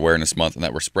Cancer Awareness Month and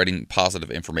that we're spreading positive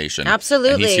information.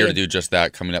 Absolutely. And he's here to do just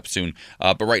that coming up soon.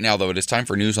 But right now, though, it is time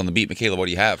for News on the Beat. Michaela, what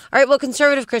do you have? All right, well,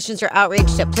 conservative Christians are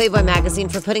outraged at Playboy magazine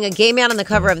for putting a gay man on the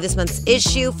cover of this month's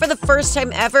issue for the first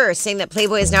time ever, saying that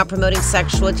Playboy is now promoting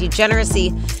sexual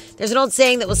degeneracy. There's an old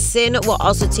saying that sin will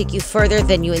also take you further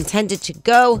than you intended to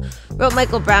go, wrote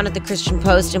Michael Brown at the Christian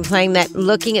Post, implying that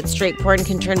looking at straight porn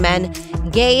can turn men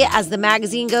gay as the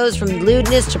magazine goes from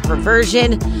lewdness to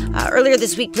perversion. Earlier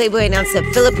this week, Playboy announced that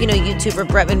Filipino YouTuber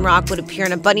Bretman Rock would appear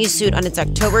in a bunny suit on its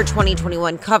October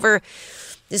 2021 cover.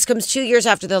 This comes 2 years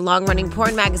after the long-running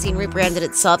porn magazine rebranded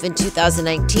itself in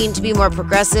 2019 to be more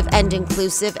progressive and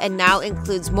inclusive, and now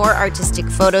includes more artistic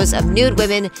photos of nude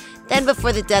women than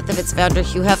before the death of its founder,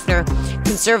 Hugh Hefner.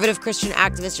 Conservative Christian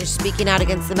activists are speaking out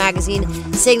against the magazine,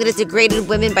 saying that it degraded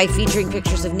women by featuring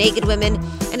pictures of naked women,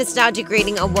 and it's now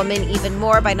degrading a woman even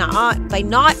more by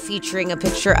not featuring a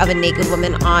picture of a naked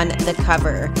woman on the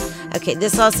cover. Okay,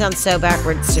 this all sounds so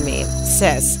backwards to me,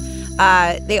 sis.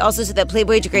 They also said that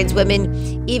Playboy degrades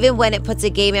women even when it puts a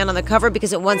gay man on the cover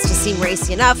because it wants to seem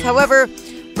racy enough. However,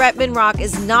 Bretman Rock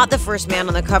is not the first man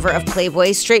on the cover of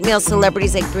Playboy. Straight male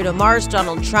celebrities like Bruno Mars,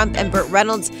 Donald Trump, and Burt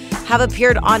Reynolds have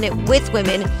appeared on it with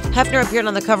women. Hefner appeared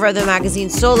on the cover of the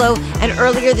magazine solo, and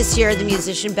earlier this year, the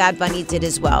musician Bad Bunny did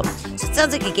as well. So it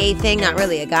sounds like a gay thing, not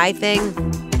really a guy thing.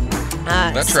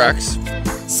 That tracks.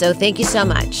 So thank you so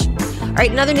much. All right,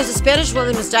 in other news, a Spanish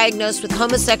woman was diagnosed with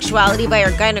homosexuality by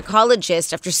her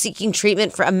gynecologist after seeking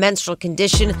treatment for a menstrual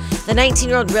condition. The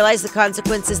 19-year-old realized the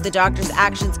consequences the doctor's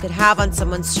actions could have on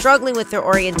someone struggling with their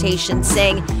orientation,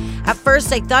 saying, "At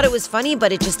first, I thought it was funny,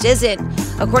 but it just isn't."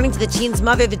 According to the teen's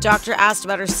mother, the doctor asked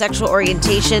about her sexual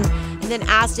orientation and then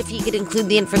asked if he could include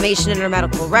the information in her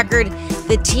medical record.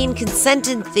 The teen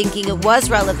consented, thinking it was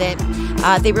relevant.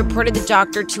 They reported the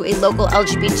doctor to a local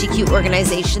LGBTQ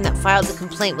organization that filed a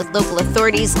complaint with local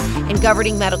authorities and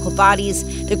governing medical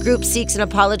bodies. The group seeks an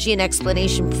apology and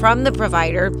explanation from the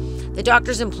provider. The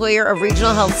doctor's employer, a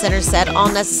regional health center, said all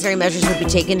necessary measures would be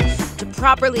taken to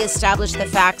properly establish the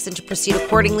facts and to proceed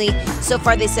accordingly. So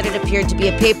far, they said it appeared to be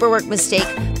a paperwork mistake,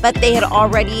 but they had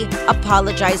already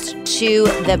apologized to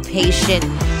the patient.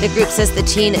 The group says the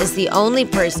teen is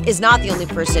not the only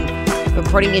person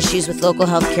reporting issues with local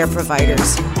healthcare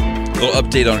providers. A little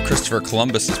update on Christopher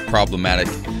Columbus's problematic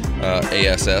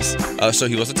ASS. So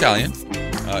he was Italian,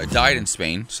 died in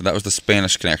Spain, so that was the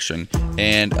Spanish connection,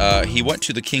 and he went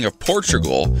to the King of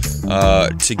Portugal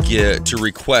to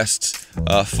request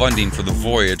funding for the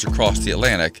voyage across the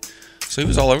Atlantic. So he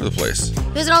was all over the place.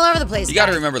 He was all over the place. You got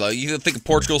to remember, though, you think of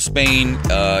Portugal, Spain,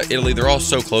 Italy, they're all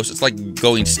so close. It's like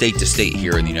going state to state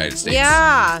here in the United States.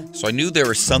 Yeah. So I knew there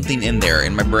was something in there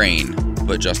in my brain,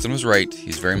 but Justin was right.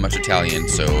 He's very much Italian,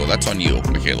 so that's on you,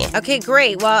 Michaela. Okay,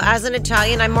 great. Well, as an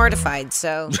Italian, I'm mortified,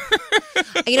 so.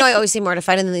 I always say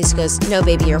mortified, and then Lisa goes, "No,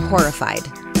 baby, you're horrified."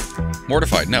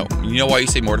 Mortified, no. You know why you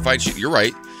say mortified? You're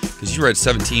right, because you read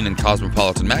 17 in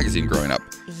Cosmopolitan magazine growing up.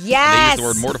 Yes. And they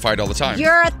use the word mortified all the time.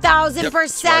 You're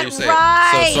 1,000%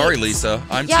 right. So sorry, Lisa.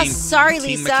 I'm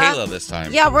team Michaela this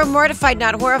time. Yeah, we're mortified,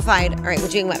 not horrified. All right, we're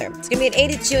doing weather. It's going to be at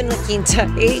 82 in La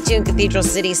Quinta, 82 in Cathedral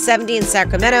City, 70 in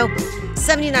Sacramento,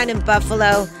 79 in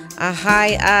Buffalo, a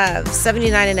high of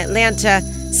 79 in Atlanta,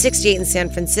 68 in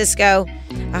San Francisco,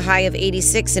 a high of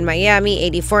 86 in Miami,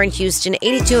 84 in Houston,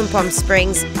 82 in Palm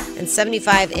Springs, and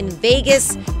 75 in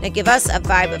Vegas. Now give us a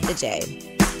vibe of the day.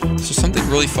 So something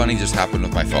really funny just happened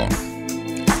with my phone.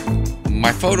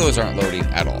 My photos aren't loading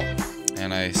at all.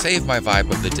 And I saved my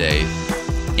vibe of the day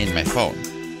in my phone.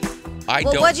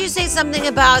 What'd you say something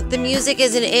about the music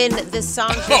isn't in the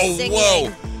song you're singing?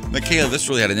 Whoa! Michaela, this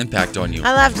really had an impact on you.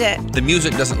 I loved it. The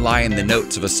music doesn't lie in the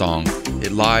notes of a song.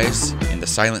 It lies in the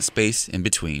silent space in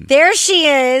between. There she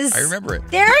is. I remember it.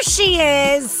 There she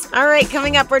is. All right,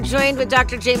 coming up, we're joined with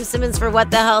Dr. James Simmons for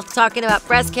What the Health, talking about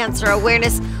breast cancer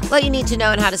awareness, what you need to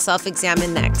know, and how to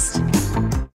self-examine next.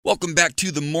 Welcome back to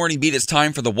the Morning Beat. It's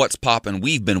time for the What's Poppin'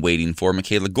 we've been waiting for.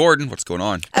 Michaela Gordon, what's going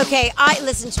on? Okay,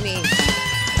 listen to me.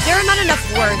 There are not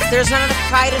enough words. There's not enough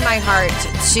pride in my heart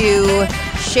to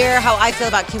share how I feel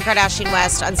about Kim Kardashian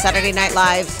West on Saturday Night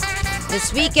Live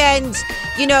this weekend.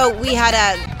 We had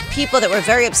people that were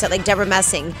very upset, like Deborah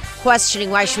Messing,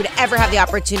 questioning why she would ever have the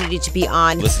opportunity to be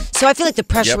on. Listen. So I feel like the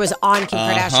pressure was on Kim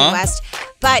Kardashian West.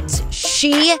 But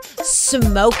she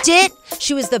smoked it.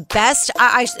 She was the best.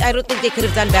 I don't think they could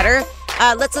have done better.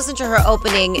 Let's listen to her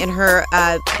opening and her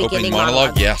beginning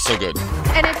monologue. Yeah, so good.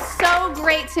 And it's so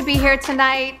great to be here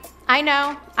tonight. I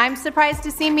know. I'm surprised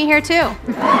to see me here, too.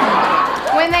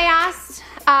 When they asked,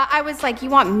 I was like, "You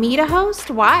want me to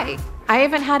host? Why? I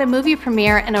haven't had a movie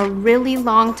premiere in a really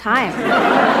long time."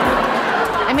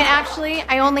 I mean, actually,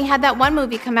 I only had that one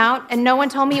movie come out, and no one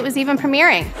told me it was even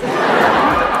premiering.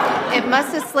 It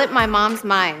must have slipped my mom's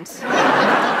mind.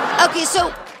 Okay,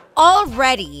 so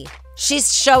already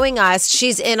she's showing us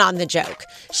she's in on the joke.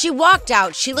 She walked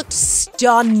out. She looked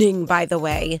stunning, by the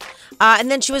way.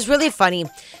 And then she was really funny.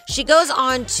 She goes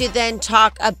on to then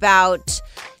talk about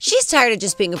she's tired of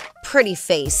just being a pretty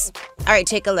face. All right,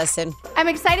 take a listen. I'm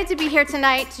excited to be here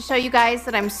tonight to show you guys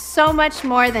that I'm so much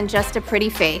more than just a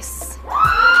pretty face.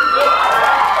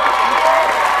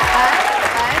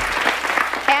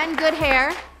 And good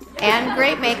hair, and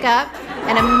great makeup,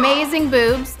 and amazing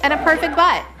boobs, and a perfect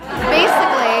butt.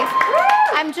 Basically,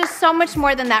 I'm just so much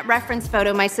more than that reference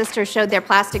photo my sister showed their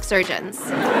plastic surgeons.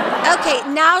 Okay,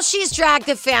 now she's dragged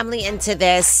the family into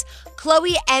this.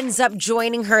 Khloe ends up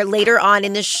joining her later on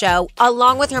in the show,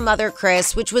 along with her mother,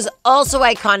 Kris, which was also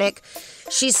iconic.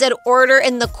 She said, "Order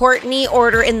in the Courtney,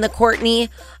 order in the Courtney."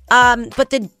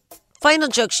 But the final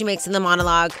joke she makes in the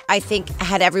monologue, I think,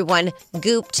 had everyone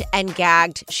gooped and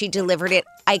gagged. She delivered it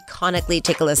iconically.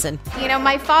 Take a listen.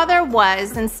 My father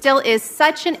was and still is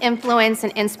such an influence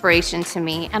and inspiration to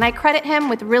me, and I credit him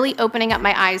with really opening up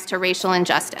my eyes to racial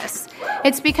injustice.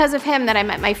 It's because of him that I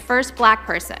met my first black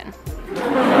person.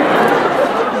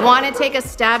 Want to take a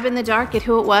stab in the dark at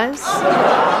who it was?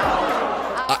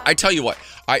 I tell you what,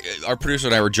 our producer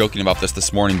and I were joking about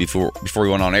this morning before we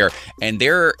went on air, and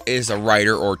there is a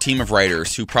writer or team of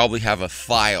writers who probably have a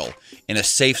file in a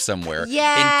safe somewhere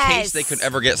in case they could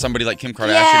ever get somebody like Kim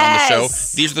Kardashian on the show.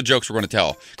 These are the jokes we're going to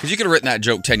tell. Because you could have written that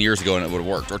joke 10 years ago and it would have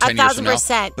worked, or 10 years from now.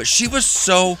 1,000%. But she was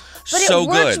so But so it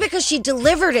worked good. because she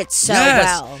delivered it so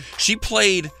well. She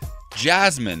played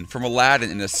Jasmine from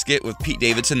Aladdin in a skit with Pete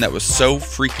Davidson that was so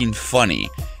freaking funny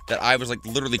that I was like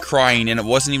literally crying, and it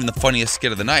wasn't even the funniest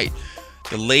skit of the night.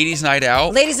 The Ladies' Night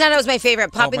Out. Ladies' Night Out was my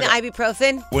favorite. Popping the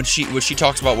ibuprofen. When she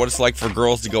talks about what it's like for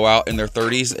girls to go out in their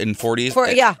 30s and 40s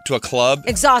to a club.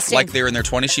 Exhausting. Like they're in their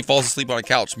 20s. She falls asleep on a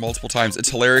couch multiple times.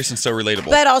 It's hilarious and so relatable.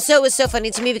 But also it was so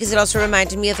funny to me because it also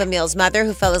reminded me of Emil's mother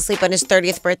who fell asleep on his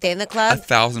 30th birthday in the club.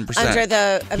 1,000%. Under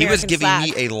the American He was giving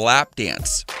flag. me a lap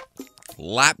dance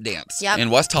Yep.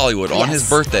 in West Hollywood on his Yes.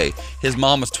 birthday. His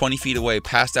mom was 20 feet away,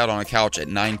 passed out on a couch at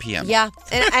 9 p.m. Yeah,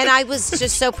 and I was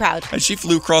just so proud. And she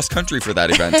flew cross country for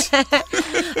that event. All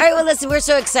right, well, listen, we're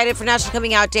so excited for National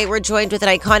Coming Out Day. We're joined with an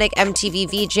iconic MTV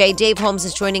VJ. Dave Holmes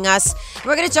is joining us.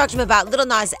 We're going to talk to him about Lil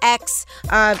Nas X,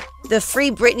 the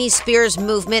Free Britney Spears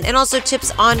movement, and also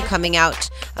tips on coming out.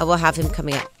 We'll have him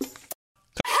coming up.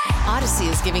 Odyssey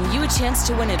is giving you a chance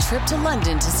to win a trip to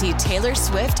London to see Taylor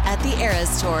Swift at the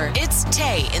Eras Tour. It's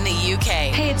Tay in the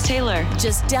UK. Hey, it's Taylor.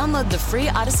 Just download the free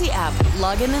Odyssey app,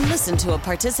 log in and listen to a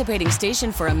participating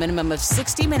station for a minimum of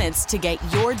 60 minutes to get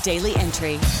your daily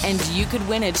entry. And you could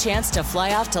win a chance to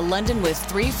fly off to London with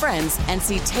 3 friends and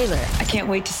see Taylor. I can't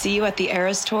wait to see you at the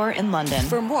Eras Tour in London.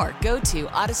 For more, go to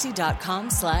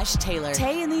odyssey.com/Taylor.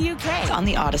 Tay in the UK. It's on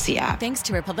the Odyssey app. Thanks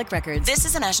to Republic Records. This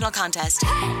is a national contest.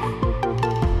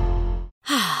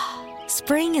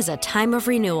 Spring is a time of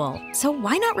renewal, so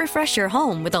why not refresh your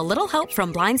home with a little help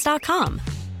from Blinds.com?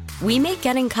 We make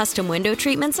getting custom window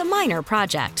treatments a minor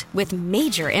project with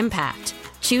major impact.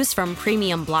 Choose from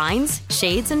premium blinds,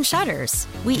 shades, and shutters.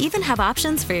 We even have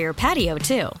options for your patio,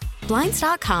 too.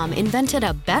 Blinds.com invented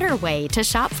a better way to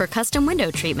shop for custom window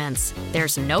treatments.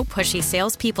 There's no pushy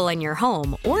salespeople in your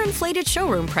home or inflated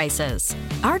showroom prices.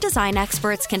 Our design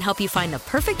experts can help you find the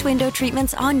perfect window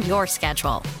treatments on your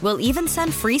schedule. We'll even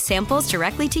send free samples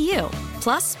directly to you.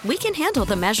 Plus, we can handle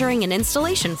the measuring and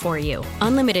installation for you.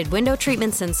 Unlimited window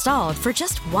treatments installed for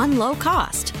just one low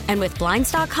cost. And with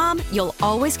Blinds.com, you'll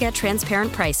always get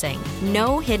transparent pricing.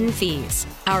 No hidden fees.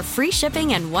 Our free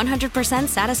shipping and 100%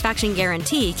 satisfaction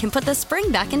guarantee can put the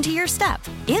spring back into your step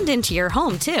and into your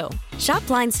home, too. Shop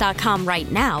Blinds.com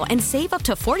right now and save up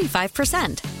to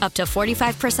 45%. Up to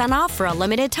 45% off for a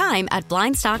limited time at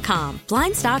Blinds.com.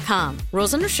 Blinds.com.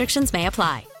 Rules and restrictions may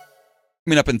apply.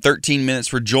 Coming up in 13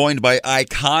 minutes, we're joined by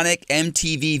iconic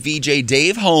MTV VJ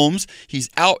Dave Holmes.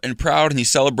 He's out and proud, and he's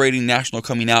celebrating National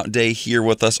Coming Out Day here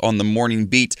with us on the Morning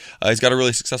Beat. He's got a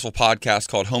really successful podcast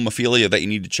called Homophilia that you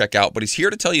need to check out, but he's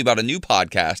here to tell you about a new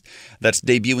podcast that's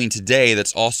debuting today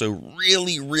that's also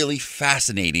really, really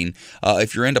fascinating.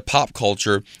 If you're into pop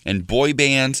culture and boy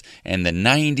bands and the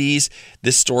 90s,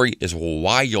 this story is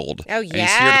wild. Oh, And he's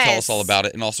here to tell us all about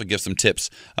it and also give some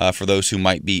tips for those who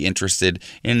might be interested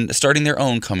in starting their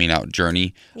own coming out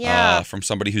journey from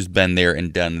somebody who's been there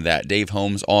and done that. Dave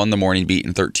Holmes on the Morning Beat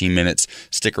in 13 minutes.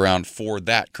 Stick around for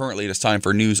that. Currently, it is time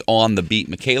for news on the beat.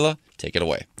 Michaela, take it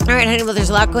away. All right, honey, well, there's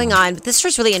a lot going on, but this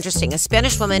story's really interesting. A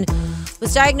Spanish woman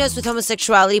was diagnosed with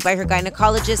homosexuality by her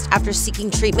gynecologist after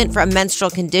seeking treatment for a menstrual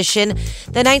condition.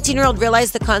 The 19-year-old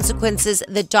realized the consequences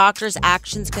the doctor's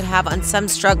actions could have on some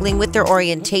struggling with their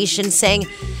orientation, saying,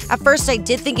 "At first, I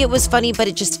did think it was funny, but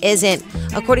it just isn't."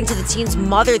 According to the teen's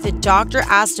mother, the doctor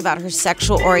asked about her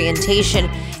sexual orientation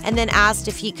and then asked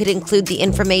if he could include the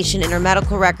information in her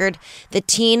medical record. The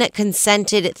teen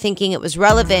consented, thinking it was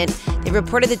relevant. They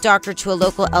reported the doctor to a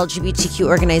local LGBTQ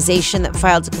organization that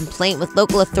filed a complaint with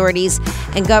local authorities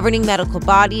and governing medical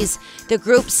bodies. The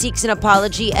group seeks an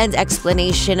apology and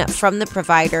explanation from the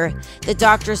provider. The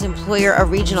doctor's employer, a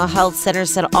regional health center,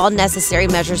 said all necessary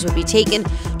measures would be taken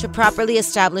to properly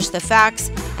establish the facts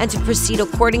and to proceed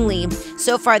accordingly.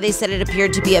 So far, they said it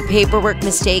appeared to be a paperwork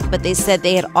mistake, but they said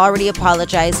they had already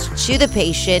apologized to the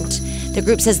patient. The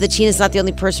group says the teen is not the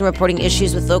only person reporting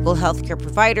issues with local healthcare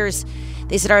providers.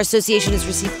 They said our association has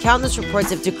received countless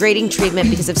reports of degrading treatment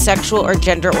because of sexual or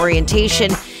gender orientation.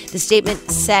 The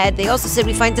statement said, they also said,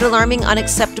 we find it alarming,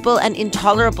 unacceptable, and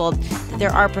intolerable that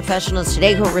there are professionals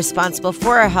today who are responsible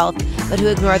for our health, but who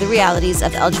ignore the realities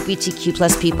of LGBTQ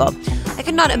plus people. I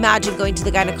could not imagine going to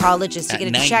the gynecologist to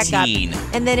get a checkup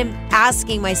and then him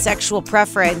asking my sexual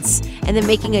preference and then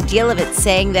making a deal of it,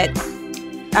 saying that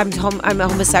I'm a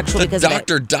homosexual because of it. The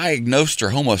doctor diagnosed her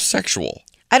homosexual.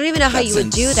 I don't even know how you would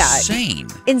do that. Insane.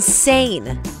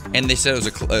 Insane. And they said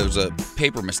it was a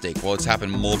paper mistake. Well, it's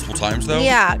happened multiple times, though.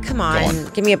 Yeah, come on.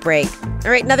 Give me a break.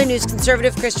 All right, another news.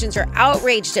 Conservative Christians are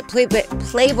outraged at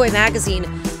Playboy magazine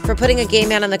for putting a gay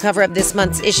man on the cover of this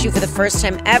month's issue for the first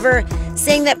time ever,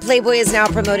 saying that Playboy is now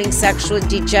promoting sexual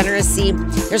degeneracy.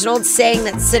 There's an old saying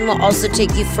that sin will also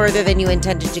take you further than you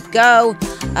intended to go,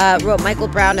 wrote Michael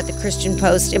Brown at the Christian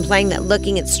Post, implying that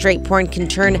looking at straight porn can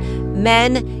turn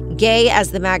men gay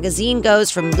as the magazine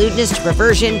goes from lewdness to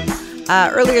perversion.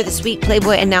 Earlier this week,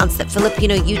 Playboy announced that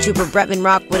Filipino YouTuber Bretman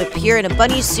Rock would appear in a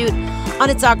bunny suit on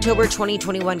its October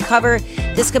 2021 cover.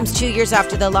 This comes 2 years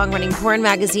after the long-running porn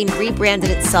magazine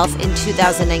rebranded itself in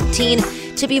 2019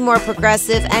 to be more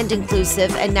progressive and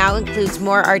inclusive, and now includes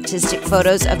more artistic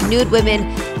photos of nude women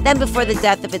than before the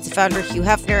death of its founder, Hugh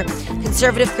Hefner.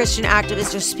 Conservative Christian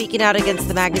activists are speaking out against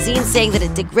the magazine, saying that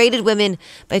it degraded women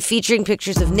by featuring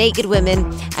pictures of naked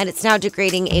women, and it's now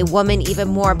degrading a woman even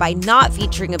more by not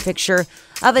featuring a picture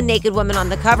of a naked woman on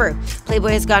the cover.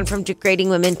 Playboy has gone from degrading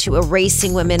women to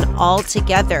erasing women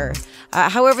altogether.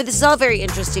 However, this is all very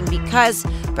interesting because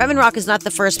Bretman Rock is not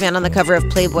the first man on the cover of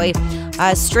Playboy.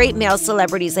 Straight male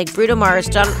celebrities like Bruno Mars,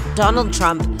 Donald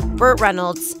Trump, Burt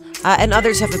Reynolds, and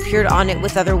others have appeared on it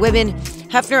with other women.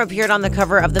 Hefner appeared on the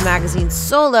cover of the magazine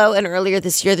solo, and earlier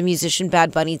this year, the musician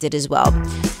Bad Bunny did as well.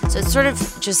 So it sort of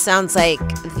just sounds like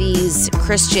these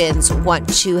Christians want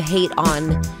to hate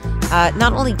on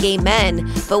not only gay men,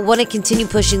 but want to continue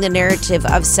pushing the narrative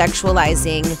of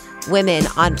sexualizing women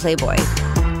on Playboy.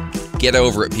 Get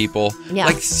over it, people. Yeah.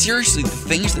 Like, seriously, the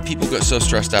things that people get so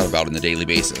stressed out about on a daily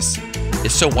basis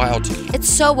is so wild to me. It's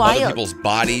so wild. Other people's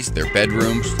bodies, their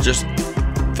bedrooms, just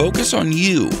focus on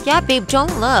you. Yeah, babe,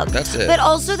 don't look. That's it. But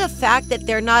also the fact that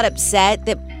they're not upset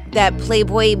that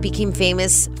Playboy became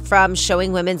famous from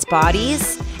showing women's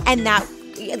bodies, and that,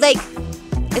 like,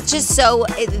 it's just so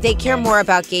they care more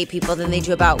about gay people than they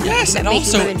do about making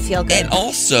women feel good. And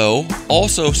also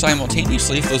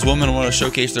simultaneously, if those women want to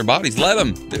showcase their bodies, let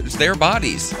them. It's their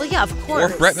bodies. Well, yeah, of course.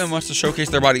 Or if Bretman wants to showcase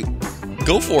their body,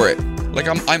 go for it. Like,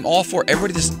 I'm all for it.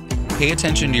 Everybody just pay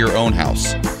attention to your own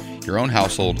house, your own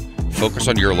household. Focus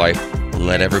on your life.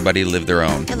 Let everybody live their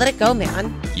own. And let it go,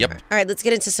 man. Yep. All right, let's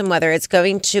get into some weather. It's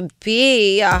going to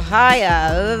be a high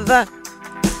of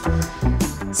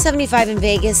 75 in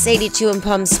Vegas, 82 in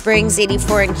Palm Springs,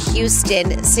 84 in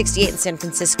Houston, 68 in San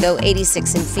Francisco,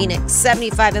 86 in Phoenix,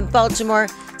 75 in Baltimore,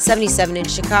 77 in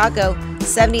Chicago,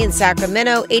 70 in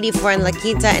Sacramento, 84 in La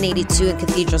Quinta, and 82 in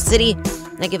Cathedral City.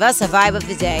 Now give us a vibe of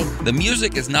the day. The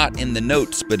music is not in the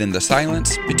notes, but in the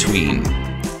silence between.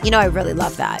 You know, I really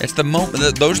love that. It's the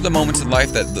moment. Those are the moments in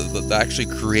life that actually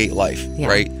create life,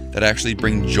 right? That actually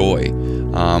bring joy.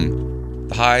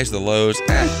 The highs, the lows,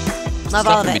 love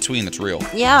all of in it. Between that's real.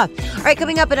 Yeah. All right,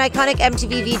 coming up, an iconic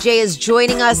MTV VJ is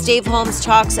joining us. Dave Holmes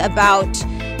talks about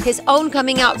his own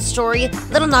coming out story,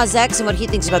 Lil Nas X, and what he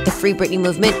thinks about the Free Britney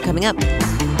movement. Coming up.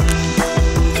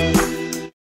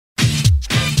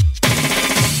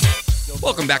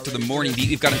 Welcome back to the Morning Beat.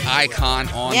 We've got an icon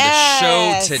on the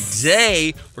show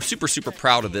today. We're super, super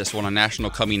proud of this one on National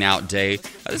Coming Out Day.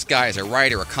 This guy is a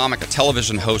writer, a comic, a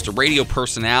television host, a radio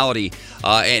personality,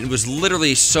 and was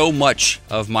literally so much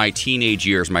of my teenage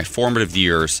years, my formative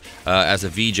years as a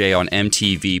VJ on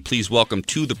MTV. Please welcome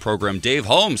to the program, Dave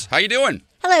Holmes. How you doing?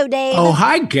 Hello, Dave. Oh,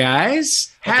 hi,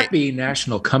 guys. Happy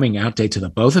National Coming Out Day to the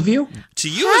both of you. To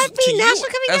you Happy National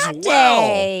Coming Out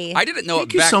Day. I didn't know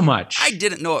Thank you so much. I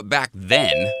didn't know it back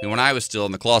then when I was still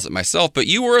in the closet myself, but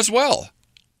you were as well.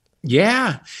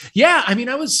 Yeah. I mean,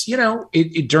 I was, during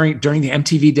the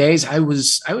MTV days, I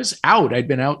was out. I'd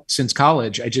been out since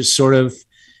college. I just sort of,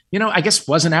 I guess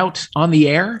wasn't out on the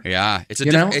air. Yeah, it's a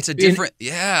different.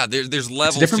 There's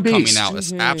levels to coming out.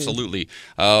 Mm-hmm. Absolutely.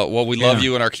 Well, we love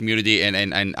you in our community,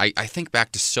 and I think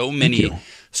back to so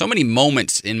many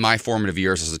moments in my formative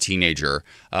years as a teenager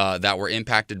that were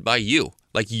impacted by you,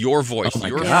 like your voice,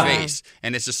 your face,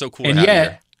 and it's just so cool to have you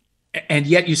here. And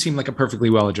yet you seem like a perfectly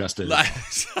well-adjusted.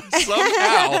 Somehow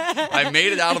I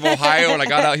made it out of Ohio and I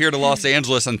got out here to Los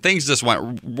Angeles and things just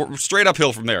went straight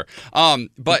uphill from there.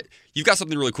 But you've got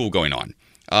something really cool going on.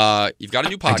 You've got a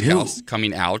new podcast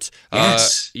coming out.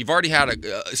 Yes. You've already had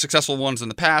successful ones in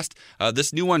the past.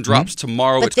 This new one drops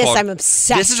tomorrow. But I'm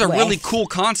obsessed This is a really cool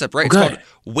concept, right? It's called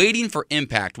Waiting for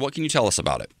Impact. What can you tell us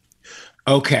about it?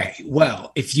 Okay.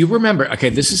 Well, if you remember,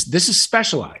 this is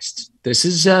specialized. This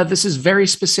is very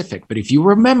specific. But if you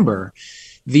remember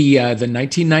the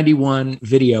 1991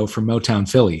 video from Motown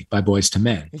Philly by Boyz II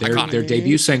Men, their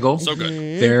debut single, so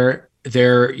good.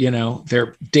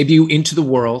 Their debut into the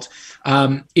world.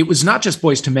 It was not just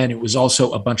Boyz II Men. It was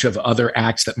also a bunch of other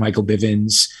acts that Michael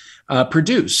Bivins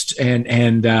produced and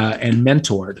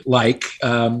mentored, like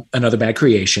Another Bad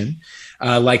Creation,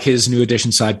 like his New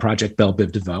Edition side project Belle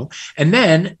Biv DeVoe. And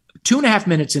then 2.5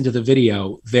 minutes into the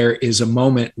video, there is a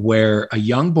moment where a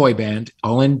young boy band,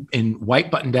 all in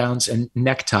white button downs and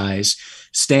neckties,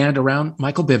 stand around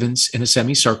Michael Bivins in a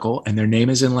semicircle, and their name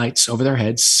is in lights over their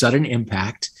heads, Sudden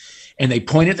Impact. And they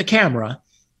point at the camera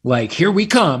like, here we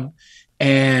come.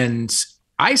 And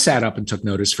I sat up and took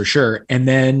notice for sure. And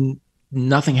then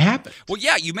nothing happened. Well,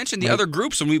 yeah, you mentioned the other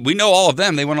groups, and we know all of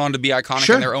them. They went on to be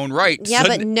iconic in their own right. Yeah,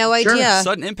 but no idea.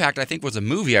 Sudden Impact, I think, was a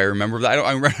movie. I remember. I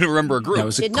don't remember a group. That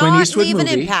was a Did Clint not Eastwood leave an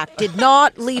movie. impact. Did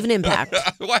not leave an impact.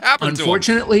 What happened to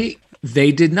Unfortunately,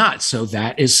 they did not. So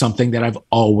that is something that I've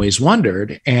always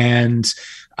wondered. And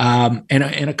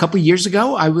a couple of years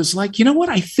ago, I was like, you know what?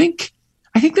 I think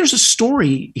there's a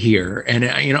story here, and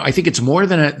I think it's more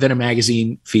than a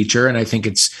magazine feature, and I think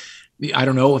I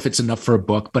don't know if it's enough for a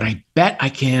book, but I bet I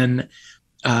can.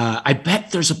 I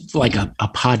bet there's a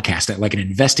podcast, like an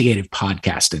investigative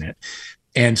podcast in it.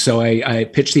 And so I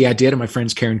pitched the idea to my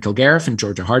friends Karen Kilgariff and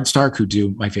Georgia Hardstark, who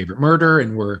do My Favorite Murder,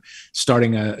 and we're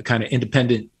starting a kind of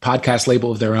independent podcast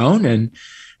label of their own. And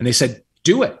they said,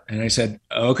 do it. And I said,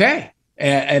 okay.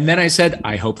 And then I said,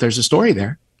 I hope there's a story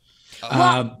there.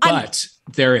 But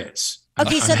there is.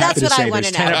 Okay, so I'm that's happy what say I want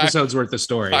to there's 10 know. episodes worth of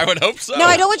story. I would hope so. No,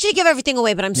 I don't want you to give everything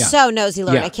away, but I'm so nosy,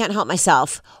 Lauren. Yeah. I can't help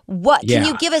myself. What can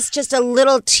you give us just a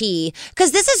little tea?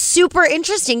 Because this is super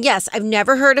interesting. Yes, I've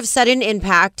never heard of Sudden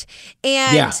Impact.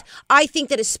 And I think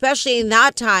that especially in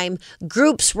that time,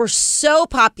 groups were so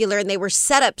popular and they were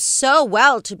set up so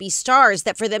well to be stars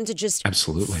that for them to just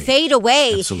fade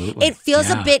away, it feels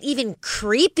a bit even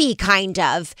creepy, kind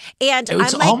of. And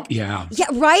I'm like, yeah,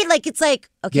 right? Like, it's like,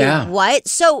 okay, what?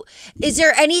 So is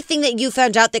there anything that you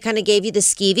found out that kind of gave you the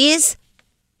skeevies?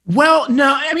 Well,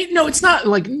 no, I mean, no, it's not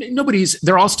like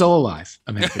they're all still alive.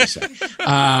 I'm happy to say.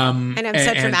 And I'm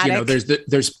so dramatic.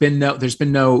 There's been no,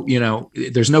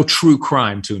 there's no true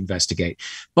crime to investigate.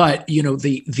 But,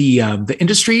 the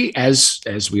industry,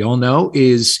 as we all know,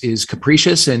 is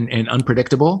capricious and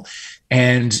unpredictable.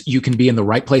 And you can be in the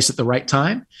right place at the right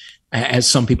time, as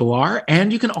some people are,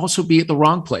 and you can also be at the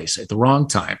wrong place at the wrong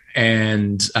time.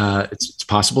 And it's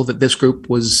possible that this group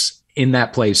was in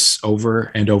that place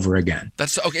over and over again.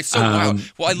 That's okay. So wow.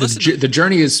 Well, I listened. The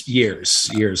journey is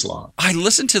years long. I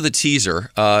listened to the teaser,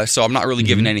 so I'm not really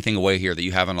giving anything away here that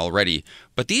you haven't already.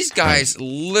 But these guys,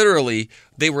 literally,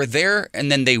 they were there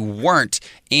and then they weren't,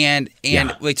 and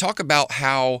they talk about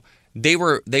how they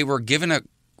were given a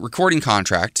recording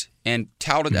contract and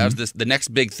touted as the next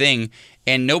big thing,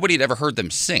 and nobody had ever heard them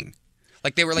sing.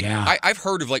 Like they were like, I've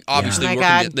heard of obviously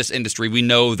working in this industry. We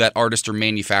know that artists are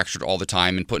manufactured all the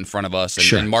time and put in front of us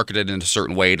and marketed in a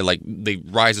certain way to they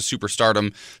rise to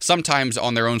superstardom, sometimes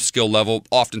on their own skill level,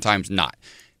 oftentimes not.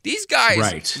 These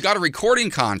guys got a recording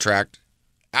contract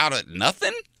out of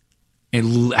nothing?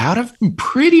 And out of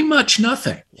pretty much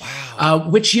nothing. Wow.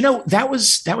 Which, that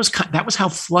was how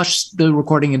flush the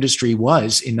recording industry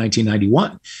was in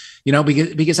 1991.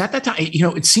 Because at that time,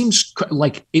 it seems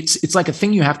like it's like a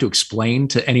thing you have to explain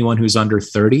to anyone who's under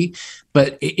 30.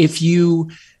 But if you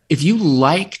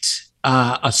liked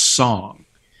a song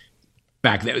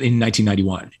back then in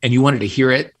 1991 and you wanted to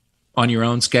hear it on your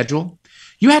own schedule,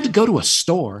 you had to go to a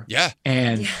store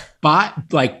and buy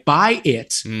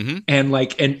it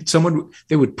and someone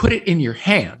they would put it in your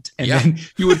hand and then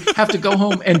you would have to go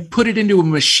home and put it into a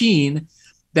machine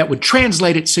that would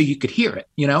translate it so you could hear it,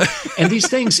 and these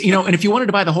things, and if you wanted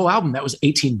to buy the whole album, that was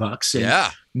 $18.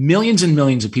 And millions and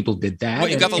millions of people did that. Well,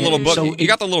 you got the little book. So you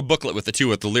got the little booklet with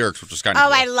the lyrics, which was kind of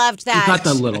cool. I loved that. You got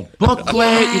the little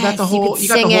booklet. You got the whole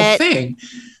thing.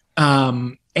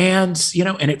 And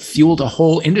it fueled a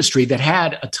whole industry that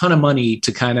had a ton of money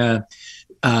to kind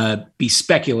of be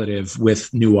speculative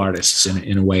with new artists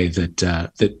in a way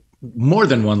that more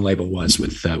than one label was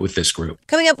with this group.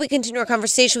 Coming up, we continue our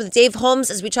conversation with Dave Holmes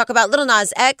as we talk about Lil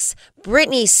Nas X,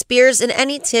 Britney Spears, and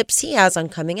any tips he has on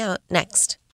coming out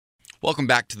next. Welcome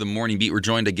back to the Morning Beat. We're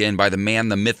joined again by the man,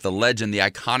 the myth, the legend, the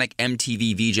iconic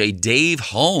MTV VJ, Dave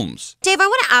Holmes. Dave, I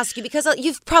want to ask you, because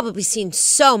you've probably seen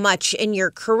so much in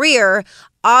your career,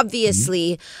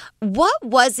 obviously. What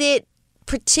was it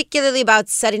particularly about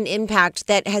Sudden Impact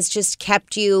that has just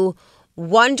kept you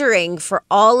wondering for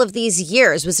all of these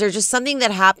years? Was there just something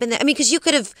that happened? Because you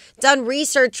could have done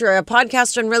research or a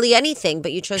podcast on really anything,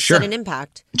 but you chose Sudden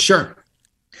Impact. Sure.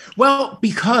 Well,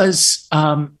 because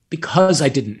I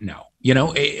didn't know.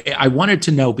 I wanted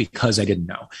to know because I didn't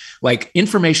know.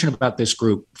 Information about this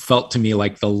group felt to me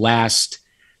like the last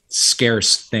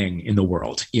scarce thing in the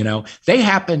world. They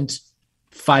happened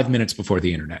 5 minutes before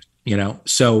the internet.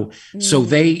 So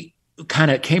they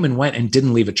kind of came and went and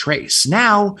didn't leave a trace.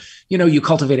 Now, you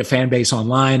cultivate a fan base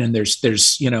online, and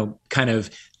there's kind of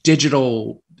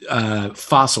digital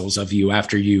fossils of you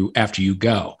after you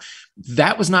go.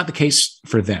 That was not the case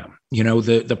for them.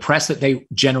 The press that they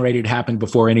generated happened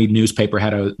before any newspaper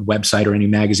had a website or any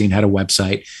magazine had a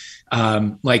website.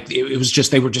 It was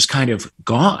just, they were just kind of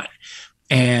gone.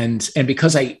 And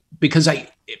because it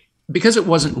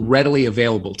wasn't readily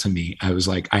available to me, I was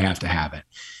like, I have to have it.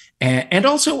 And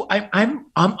also I'm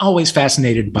always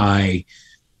fascinated by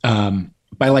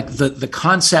like the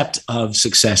concept of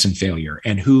success and failure,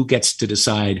 and who gets to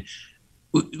decide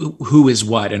who is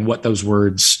what and what those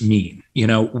words mean.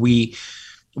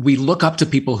 We look up to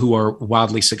people who are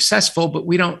wildly successful, but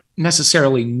we don't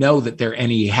necessarily know that they're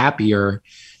any happier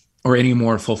or any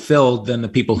more fulfilled than the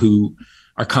people who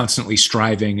are constantly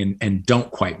striving and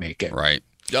don't quite make it. Right.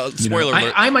 Spoiler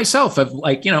alert. I myself have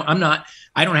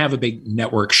I don't have a big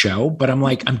network show, but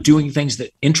I'm doing things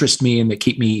that interest me and that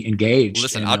keep me engaged.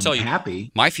 Listen, I'll tell you,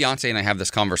 happy. My fiance and I have this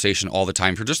conversation all the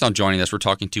time. If you're just now joining us, we're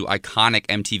talking to iconic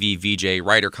MTV VJ,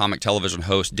 writer, comic television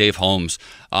host Dave Holmes.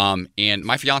 And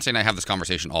my fiance and I have this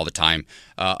conversation all the time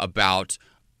about,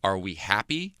 are we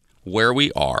happy where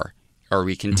we are? Are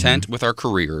we content with our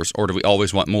careers, or do we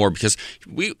always want more? Because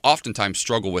we oftentimes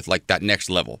struggle with like that next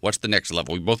level. What's the next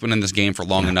level? We've both been in this game for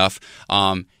long enough.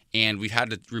 And we've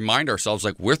had to remind ourselves,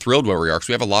 like, we're thrilled where we are, because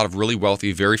we have a lot of really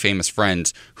wealthy, very famous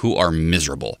friends who are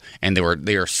miserable. And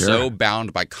they are so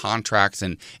bound by contracts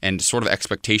and sort of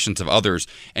expectations of others.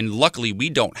 And luckily, we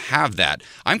don't have that.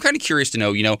 I'm kind of curious to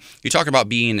know, you talk about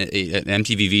being an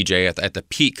MTV VJ at the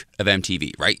peak of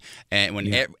MTV, right? And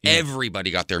when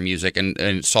everybody got their music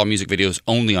and saw music videos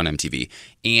only on MTV.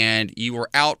 And you were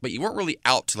out, but you weren't really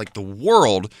out to like the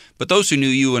world, but those who knew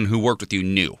you and who worked with you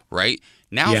knew, right?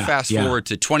 Now, fast forward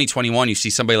to 2021, you see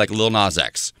somebody like Lil Nas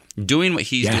X doing what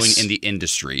he's doing in the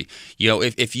industry.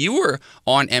 If you were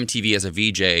on MTV as a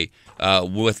VJ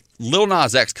with Lil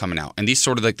Nas X coming out and these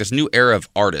sort of like this new era of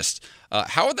artists,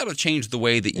 how would that have changed the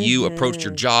way that you approached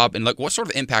your job? And like, what sort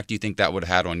of impact do you think that would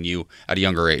have had on you at a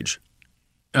younger age?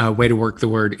 Way to work the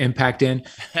word impact in.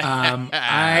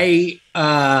 It's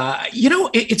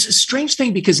a strange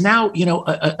thing, because now,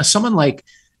 someone like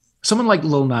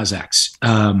Lil Nas X,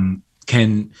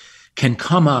 can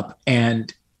come up,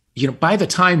 and by the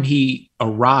time he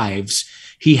arrives,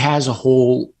 he has a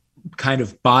whole kind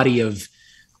of body of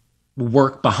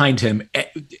work behind him,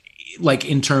 like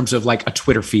in terms of like a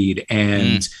Twitter feed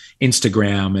and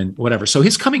Instagram and whatever. So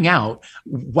his coming out,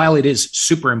 while it is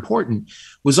super important,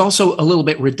 was also a little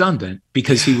bit redundant,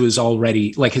 because he was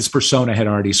already, like, his persona had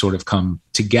already sort of come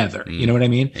together. You know what I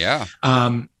mean? Yeah.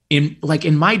 In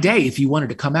my day, if you wanted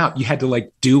to come out, you had to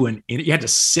like you had to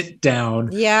sit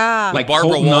down. Yeah. Like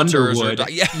Barbara Colton Walters. Underwood,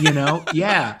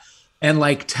 yeah. And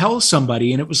like tell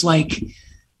somebody. And it was like,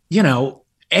 does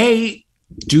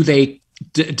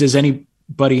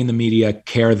anybody in the media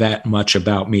care that much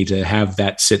about me to have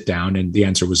that sit down? And the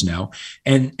answer was no.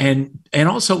 And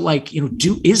also like, am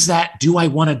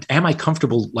I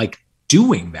comfortable like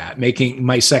doing that, making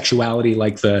my sexuality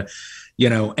like an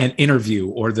interview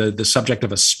or the subject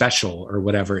of a special or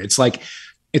whatever? It's like,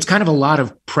 it's kind of a lot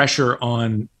of pressure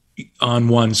on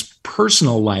one's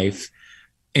personal life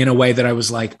in a way that I was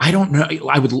like, I don't know.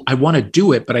 I want to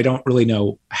do it, but I don't really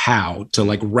know how to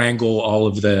like wrangle all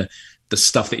of the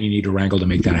stuff that you need to wrangle to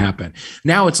make that happen.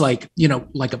 Now it's like,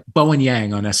 like a Bowen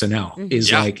Yang on SNL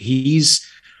is like, he's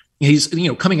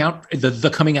coming out, the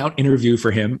coming out interview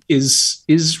for him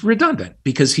is redundant,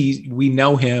 because we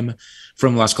know him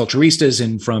from Las Culturistas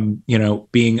and from,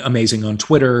 being amazing on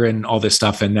Twitter and all this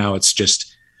stuff. And now it's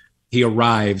just, he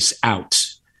arrives out,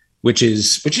 which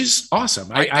is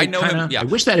awesome. I know him. Yeah. I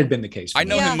wish that had been the case. I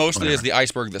know him mostly as the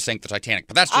iceberg that sank the Titanic,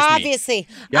 but that's just obviously. Me.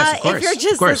 Yes, of course. If you're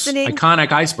just listening,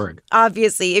 iconic iceberg.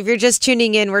 Obviously, if you're just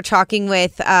tuning in, we're talking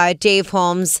with Dave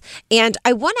Holmes, and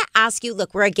I want to ask you.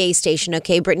 Look, we're a gay station,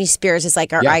 okay? Britney Spears is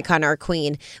like our icon, our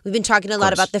queen. We've been talking a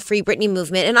lot about the Free Britney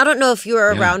movement, and I don't know if you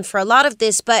were around for a lot of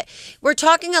this, but we're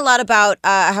talking a lot about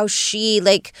how she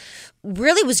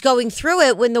really was going through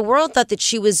it when the world thought that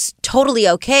she was totally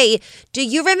okay. Do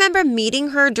you remember meeting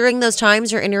her during those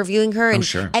times or interviewing her? And,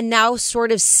 sure. And now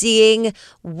sort of seeing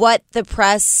what the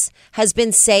press has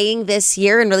been saying this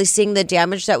year and really seeing the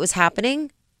damage that was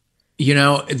happening?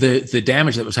 The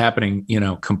damage that was happening,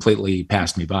 completely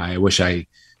passed me by. I wish I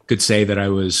could say that I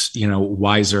was,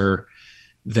 wiser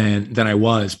than I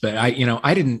was, but I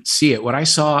didn't see it. What I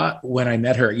saw when I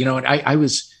met her,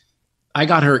 I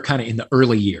got her kind of in the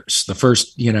early years, the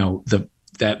first, the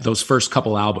those first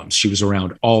couple albums, she was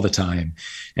around all the time.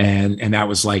 And that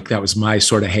was my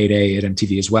sort of heyday at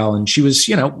MTV as well. And she was,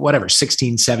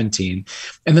 16, 17.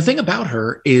 And the thing about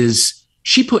her is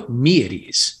she put me at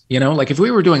ease, like if we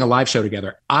were doing a live show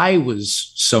together, I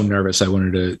was so nervous. I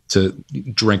wanted to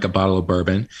drink a bottle of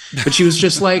bourbon, but she was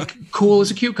just like cool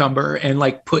as a cucumber and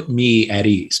like put me at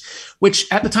ease,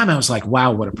 which at the time I was like,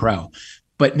 wow, what a pro.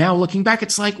 But now looking back,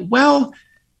 it's like, well,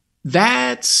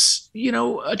 that's,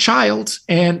 a child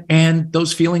and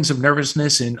those feelings of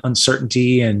nervousness and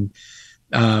uncertainty and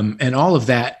all of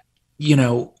that,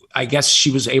 I guess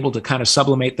she was able to kind of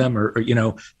sublimate them or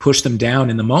push them down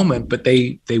in the moment, but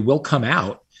they will come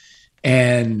out.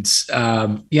 And,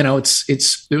 there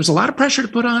was a lot of pressure to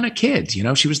put on a kid.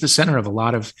 She was the center of a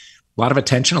lot of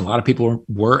attention. A lot of people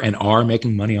were and are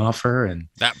making money off her. And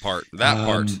that part.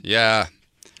 Yeah.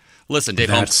 Listen, Dave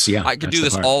Holmes, I could do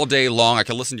this all day long. I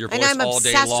could listen to your voice all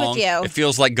day long. With you. It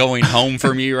feels like going home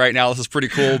for me right now. This is pretty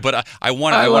cool. But I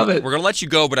love it. We're going to let you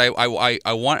go, but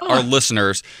I want our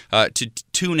listeners to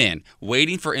tune in.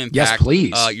 Waiting for Impact. Yes,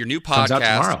 please. Your new podcast. Comes out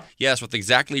tomorrow. Yes, with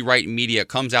Exactly Right Media.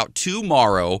 Comes out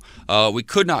tomorrow. We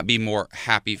could not be more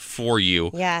happy for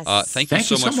you. Yes. Thank you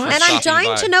so much for And I'm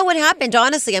dying to know what happened.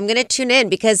 Honestly, I'm going to tune in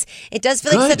because it does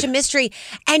feel like such a mystery.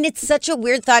 And it's such a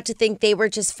weird thought to think they were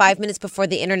just 5 minutes before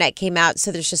the internet came out,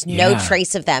 so there's just no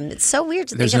trace of them. It's so weird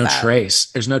to think about.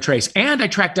 There's no trace. And I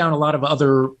tracked down a lot of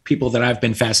other people that I've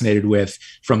been fascinated with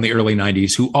from the early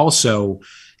 90s who also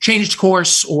changed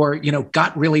course or,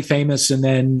 got really famous and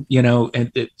then,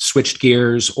 and it switched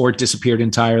gears or disappeared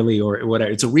entirely or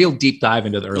whatever. It's a real deep dive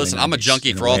into the early 90s. Listen, I'm a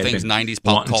junkie for all things 90s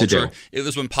pop culture. It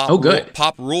was when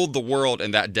pop ruled the world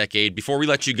in that decade. Before we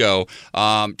let you go,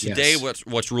 today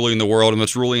what's ruling the world and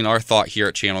what's ruling our thought here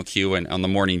at Channel Q and on the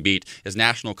Morning Beat is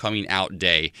National Coming Out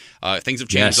Day. Things have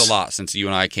changed a lot since you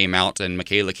and I came out and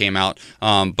Michaela came out.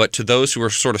 But to those who are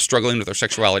sort of struggling with their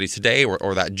sexuality today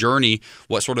or that journey,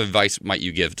 what sort of advice might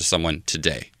you give to someone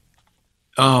today?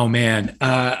 Oh man,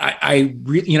 I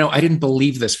really, I didn't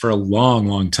believe this for a long,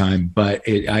 long time, but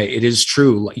it is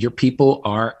true. Your people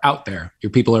are out there.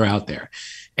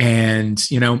 And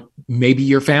maybe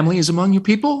your family is among your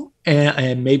people,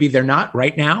 and maybe they're not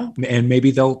right now, and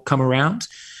maybe they'll come around.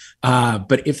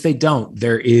 But if they don't,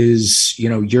 there is,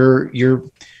 your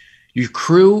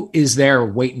crew is there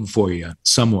waiting for you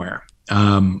somewhere.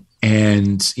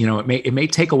 And it may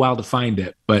take a while to find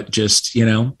it, but just,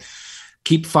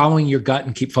 keep following your gut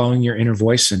and keep following your inner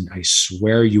voice. And I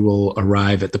swear you will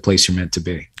arrive at the place you're meant to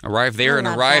be. Arrive there and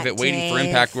arrive at Waiting for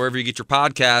Impact, wherever you get your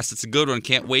podcast. It's a good one.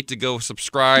 Can't wait to go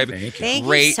subscribe,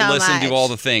 rate, listen, do all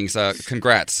the things.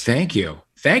 Congrats. Thank you.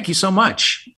 Thank you so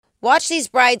much. Watch these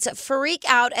brides freak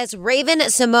out as Raven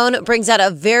Simone brings out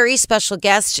a very special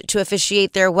guest to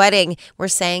officiate their wedding. We're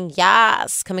saying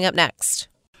yes. Coming up next.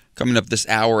 Coming up this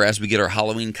hour as we get our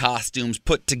Halloween costumes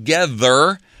put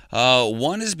together.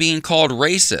 One is being called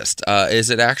racist. Is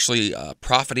it actually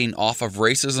profiting off of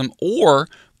racism or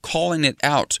calling it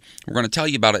out? We're going to tell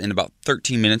you about it in about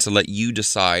 13 minutes and let you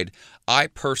decide. I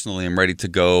personally am ready to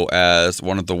go as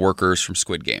one of the workers from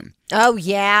Squid Game. Oh,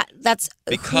 yeah. That's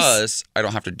because I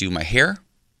don't have to do my hair,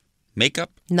 makeup.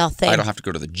 Nothing. I don't have to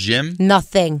go to the gym.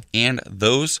 Nothing. And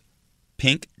those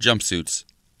pink jumpsuits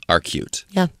are cute.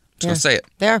 Yeah. Just going to say it.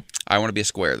 There. I want to be a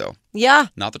square, though. Yeah.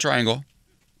 Not the triangle.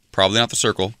 Probably not the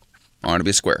circle. I want to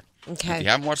be a square. Okay. If you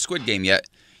haven't watched Squid Game yet,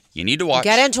 you need to watch.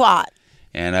 Get into it.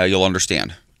 And you'll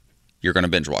understand. You're going to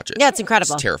binge watch it. Yeah, it's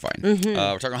incredible. It's terrifying. Mm-hmm.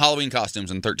 We're talking Halloween costumes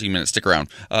in 13 minutes. Stick around.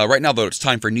 Right now, though, it's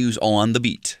time for news on the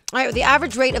beat. All right, the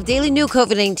average rate of daily new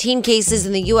COVID-19 cases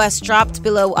in the U.S. dropped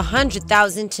below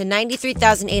 100,000 to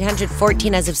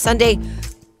 93,814 as of Sunday.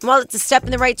 While it's a step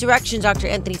in the right direction, Dr.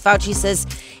 Anthony Fauci says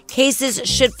cases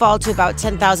should fall to about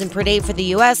 10,000 per day for the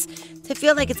U.S. to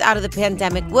feel like it's out of the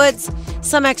pandemic woods.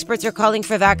 Some experts are calling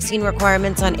for vaccine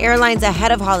requirements on airlines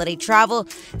ahead of holiday travel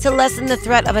to lessen the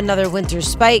threat of another winter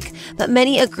spike. But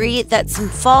many agree that some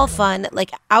fall fun, like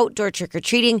outdoor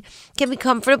trick-or-treating, can be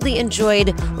comfortably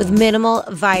enjoyed with minimal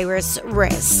virus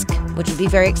risk, which would be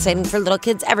very exciting for little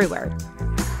kids everywhere.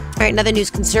 All right, another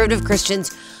news. Conservative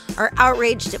Christians are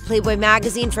outraged at Playboy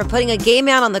magazine for putting a gay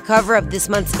man on the cover of this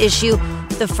month's issue,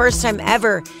 the first time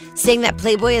ever, saying that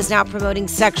Playboy is now promoting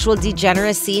sexual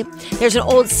degeneracy. There's an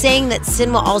old saying that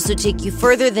sin will also take you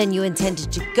further than you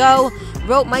intended to go,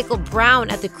 wrote Michael Brown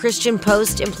at the Christian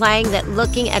Post, implying that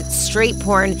looking at straight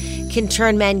porn can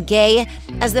turn men gay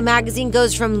as the magazine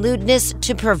goes from lewdness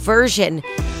to perversion.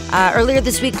 Earlier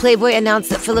this week, Playboy announced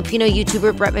that Filipino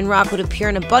YouTuber Bretman Rock would appear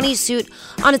in a bunny suit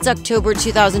on its October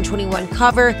 2021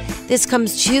 cover. This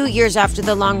comes 2 years after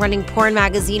the long-running porn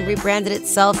magazine rebranded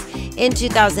itself in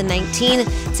 2019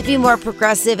 to be more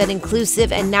progressive and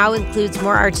inclusive and now includes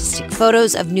more artistic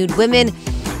photos of nude women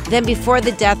than before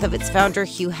the death of its founder,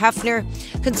 Hugh Hefner.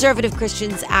 Conservative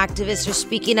Christians activists are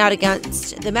speaking out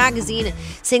against the magazine,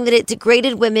 saying that it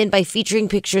degraded women by featuring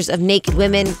pictures of naked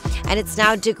women, and it's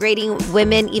now degrading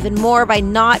women even more by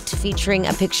not featuring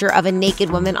a picture of a naked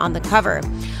woman on the cover.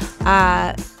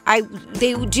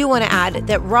 They do want to add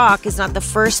that Rock is not the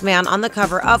first man on the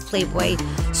cover of Playboy.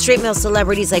 Straight male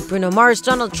celebrities like Bruno Mars,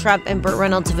 Donald Trump, and Burt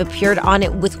Reynolds have appeared on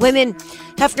it with women.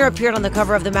 Hefner appeared on the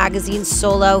cover of the magazine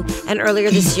solo, and earlier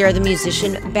this year, the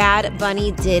musician Bad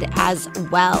Bunny did as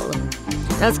well.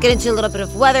 Now let's get into a little bit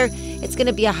of weather. It's going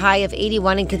to be a high of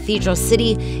 81 in Cathedral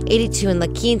City, 82 in La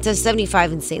Quinta,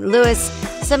 75 in St. Louis,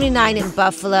 79 in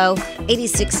Buffalo,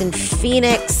 86 in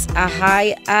Phoenix, a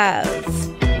high of...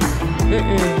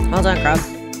 Hold on, girl.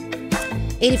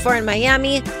 84 in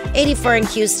Miami, 84 in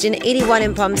Houston, 81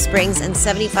 in Palm Springs, and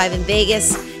 75 in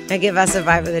Vegas. Now give us a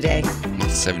vibe of the day.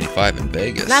 75 in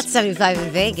Vegas. Not 75 in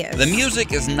Vegas. The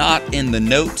music is not in the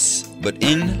notes, but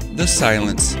in the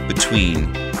silence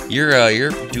between. You're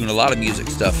doing a lot of music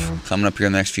stuff coming up here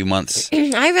in the next few months.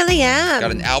 I really am.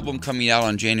 Got an album coming out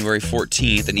on January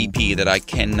 14th, an EP that I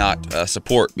cannot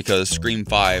support because Scream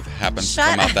 5 happens to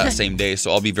come out that same day,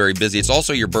 so I'll be very busy. It's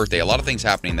also your birthday. A lot of things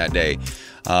happening that day.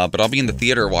 But I'll be in the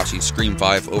theater watching Scream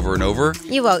 5 over and over.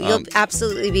 You won't. You'll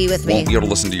absolutely be with me. Won't be able to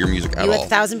listen to your music at all. You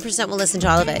 1,000% will listen to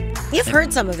all of it. You've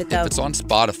heard some of it, though. If it's on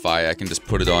Spotify, I can just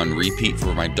put it on repeat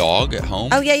for my dog at home.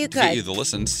 Oh, yeah, you could. Get you the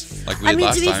listens like we did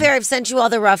last time. To be fair, I've sent you all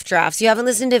the rough drafts. You haven't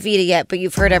listened to Vita yet, but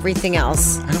you've heard everything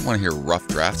else. I don't want to hear rough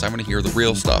drafts. I want to hear the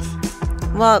real stuff.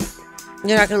 Well,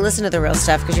 you're not going to listen to the real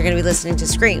stuff because you're going to be listening to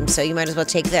Scream, so you might as well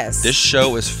take this. This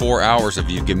show is 4 hours of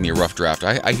you giving me a rough draft.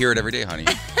 I hear it every day, honey.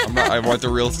 I want the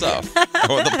real stuff. I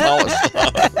want the polished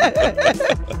stuff.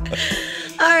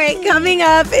 All right, coming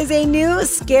up is a new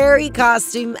scary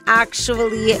costume,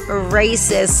 actually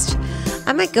racist.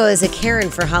 I might go as a Karen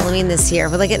for Halloween this year.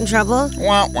 Will I get in trouble?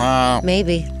 Wah, wah.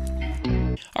 Maybe.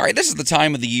 All right, this is the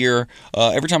time of the year.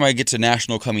 Every time I get to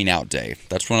National Coming Out Day,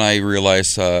 that's when I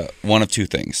realize one of two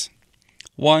things.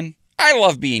 One, I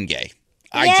love being gay.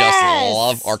 I just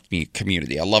love our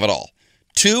community. I love it all.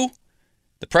 Two,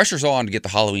 the pressure's on to get the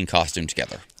Halloween costume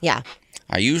together. Yeah.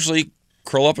 I usually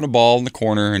curl up in a ball in the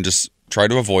corner and just try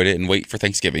to avoid it and wait for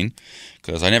Thanksgiving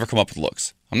because I never come up with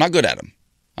looks. I'm not good at them.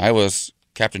 I was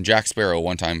Captain Jack Sparrow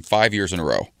one time 5 years in a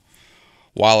row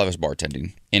while I was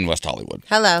bartending in West Hollywood.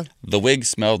 Hello. The wig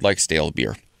smelled like stale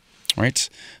beer. Right?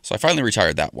 So I finally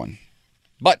retired that one.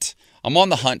 But I'm on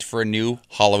the hunt for a new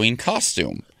Halloween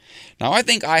costume. Now, I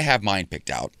think I have mine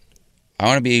picked out. I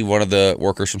want to be one of the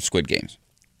workers from Squid Game.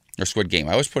 Or Squid Game.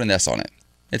 I always put an S on it.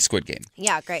 It's Squid Game.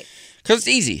 Yeah, great. Because it's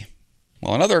easy.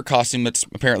 Well, another costume that's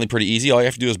apparently pretty easy, all you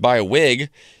have to do is buy a wig,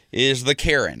 is the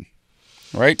Karen.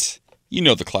 Right? You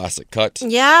know the classic cut.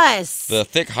 Yes. The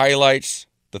thick highlights,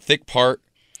 the thick part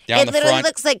down the front. It literally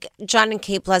looks like John and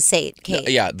Kate plus 8. Kate.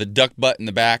 Yeah, the duck butt in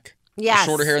the back. Yes. The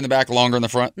shorter hair in the back, longer in the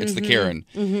front. It's the Karen.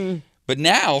 Mm-hmm. But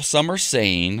now some are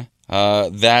saying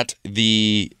that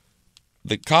the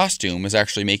costume is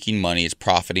actually making money. It's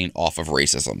profiting off of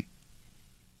racism.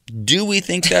 Do we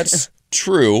think that's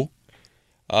true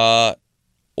or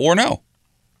no?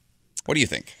 What do you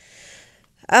think?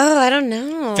 Oh, I don't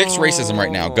know. Fix racism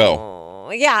right now.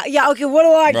 Go. Yeah. Okay, what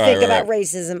do I think about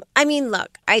racism? I mean,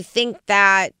 look, I think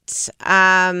that...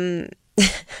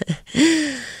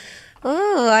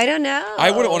 Oh, I don't know. I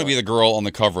wouldn't want to be the girl on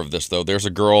the cover of this, though. There's a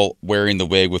girl wearing the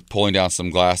wig with pulling down some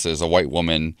glasses, a white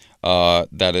woman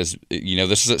that is,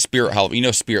 this is at Spirit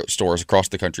Halloween. Spirit stores across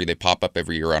the country, they pop up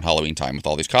every year around Halloween time with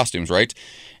all these costumes, right?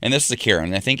 And this is a Karen.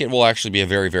 And I think it will actually be a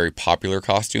very, very popular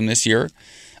costume this year.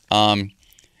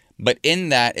 But in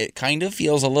that, it kind of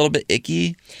feels a little bit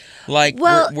icky. Like,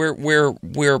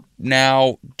 we're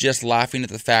now just laughing at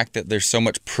the fact that there's so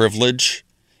much privilege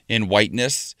in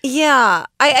whiteness. Yeah,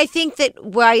 I think that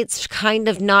why it's kind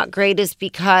of not great is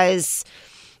because,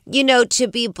 to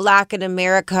be black in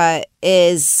America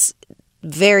is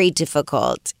very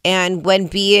difficult. And when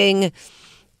being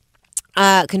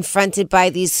confronted by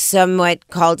these somewhat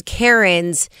called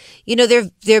Karens,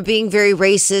 they're being very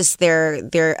racist.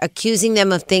 They're accusing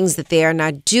them of things that they are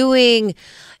not doing.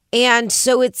 And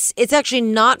so it's actually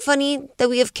not funny that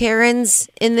we have Karens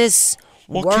in this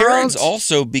Well, world. Karens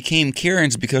also became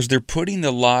Karens because they're putting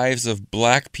the lives of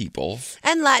black people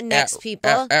and Latinx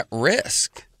people at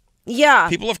risk. Yeah.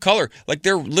 People of color. Like,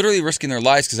 they're literally risking their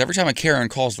lives because every time a Karen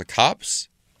calls the cops,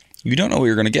 you don't know what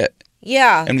you're going to get.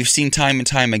 Yeah. And we've seen time and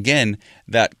time again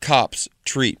that cops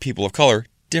treat people of color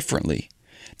differently.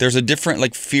 There's a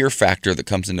different, fear factor that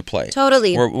comes into play.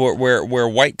 Totally. Where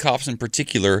white cops in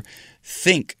particular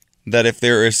think that if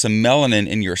there is some melanin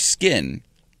in your skin,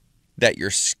 that you're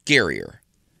scarier,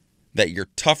 that you're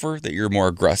tougher, that you're more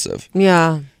aggressive.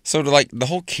 Yeah. So like the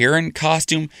whole Karen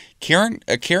costume,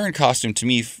 a Karen costume to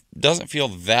me doesn't feel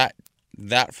that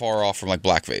far off from like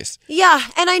blackface. Yeah,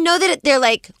 and I know that they're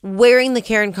like wearing the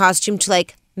Karen costume to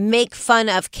like make fun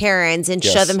of Karens and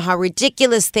show them how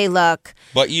ridiculous they look.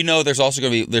 But there's also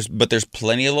going to be there's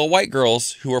plenty of little white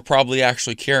girls who are probably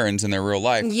actually Karens in their real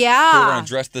life. Yeah. Who are going to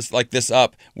dress this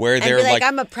up where And they're be like,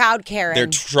 I'm a proud Karen. They're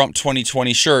Trump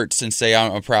 2020 shirts and say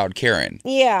I'm a proud Karen.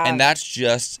 Yeah. And that's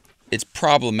just it's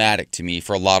problematic to me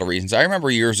for a lot of reasons. I remember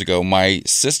years ago my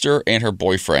sister and her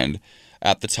boyfriend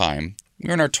at the time, we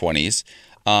were in our 20s,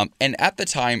 and at the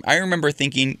time I remember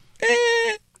thinking,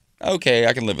 okay,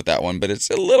 I can live with that one, but it's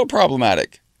a little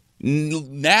problematic.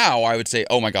 Now I would say,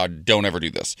 oh my God, don't ever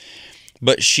do this.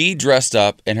 But she dressed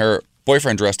up and her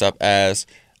boyfriend dressed up as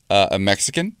a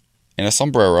Mexican in a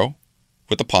sombrero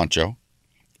with a poncho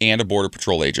and a Border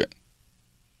Patrol agent,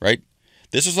 right?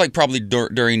 This was like probably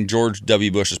during George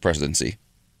W. Bush's presidency.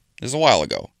 This is a while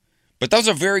ago. But that was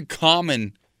a very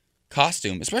common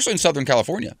costume, especially in Southern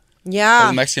California. Yeah.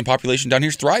 The Mexican population down here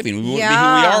is thriving. We wouldn't be who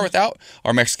we are without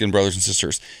our Mexican brothers and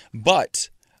sisters. But,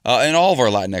 and all of our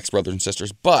Latinx brothers and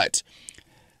sisters. But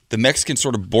the Mexican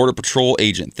sort of Border Patrol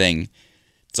agent thing,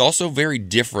 it's also very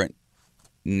different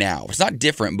now. It's not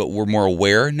different, but we're more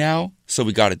aware now, so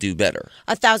we got to do better.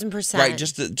 1,000%. Right,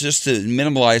 just to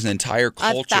minimalize an entire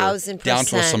culture 1,000%. down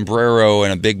to a sombrero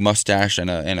and a big mustache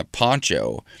and a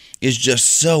poncho is just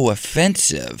so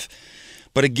offensive.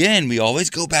 But again, we always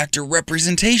go back to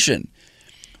representation.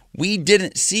 We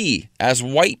didn't see, as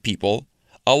white people,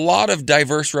 a lot of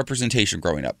diverse representation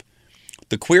growing up.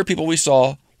 The queer people we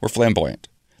saw were flamboyant.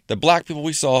 The black people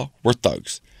we saw were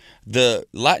thugs. The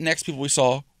Latinx people we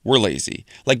saw were lazy.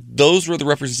 Like, those were the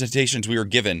representations we were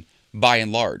given by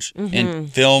and large. Mm-hmm. In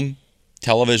film,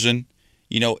 television,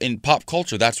 in pop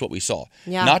culture, that's what we saw.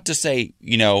 Yeah. Not to say,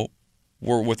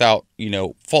 we're without,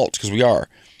 faults, because we are.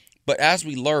 But as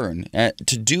we learn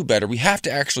to do better, we have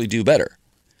to actually do better.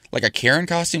 Like a Karen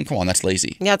costume? Come on, that's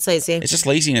lazy. Yeah, it's lazy. It's just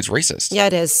lazy and it's racist. Yeah,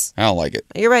 it is. I don't like it.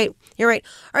 You're right. All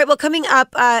right, well, coming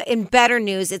up in better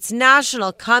news, it's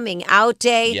National Coming Out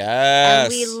Day. Yes.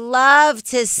 And we love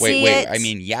to see it. I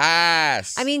mean,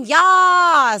 yes.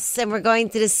 Yes. And we're going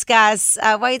to discuss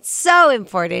why it's so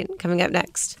important coming up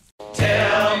next.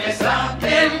 Tell me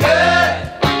something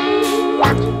good.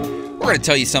 We're going to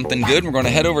tell you something good. We're going to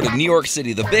head over to New York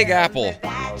City, the Big Apple,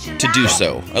 to do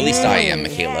so. At least I am,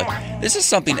 Michaela. This is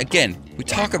something, again, we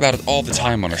talk about it all the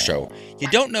time on our show. You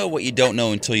don't know what you don't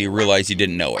know until you realize you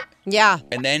didn't know it. Yeah.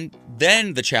 And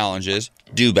then the challenge is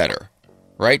do better,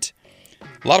 right?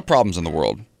 A lot of problems in the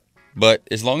world. But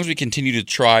as long as we continue to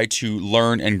try to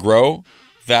learn and grow,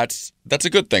 that's a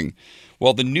good thing.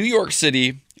 Well, the New York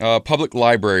City public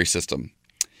library system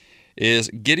is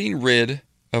getting rid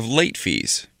of late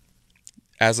fees.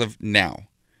 As of now,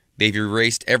 they've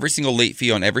erased every single late fee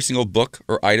on every single book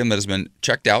or item that has been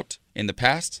checked out in the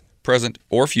past, present,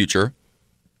 or future.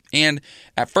 And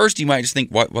at first, you might just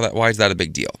think, why is that a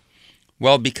big deal?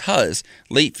 Well, because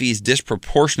late fees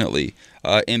disproportionately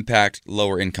impact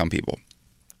lower income people,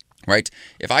 right?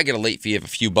 If I get a late fee of a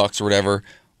few bucks or whatever,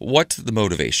 what's the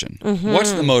motivation? Mm-hmm.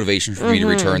 What's the motivation for me to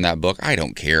return that book? I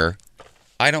don't care.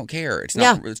 It's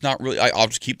not really. I'll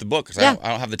just keep the book because I don't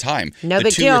have the time. No the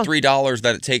big $2 deal. or $3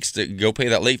 that it takes to go pay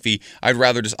that late fee, I'd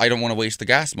rather I don't want to waste the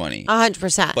gas money.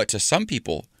 100%. But to some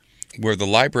people, where the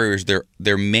library is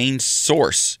their main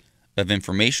source of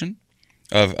information,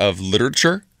 of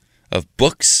literature, of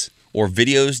books or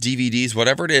videos, DVDs,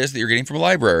 whatever it is that you're getting from a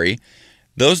library,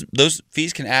 those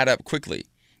fees can add up quickly.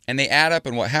 And they add up,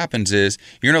 and what happens is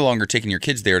you're no longer taking your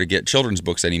kids there to get children's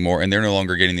books anymore, and they're no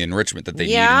longer getting the enrichment that they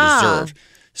need and deserve.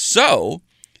 So,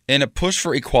 in a push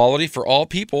for equality for all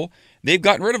people, they've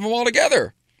gotten rid of them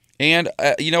altogether. And,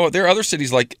 there are other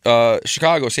cities like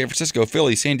Chicago, San Francisco,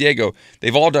 Philly, San Diego.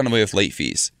 They've all done away with late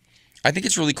fees. I think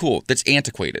it's really cool. That's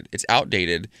antiquated. It's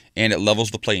outdated, and it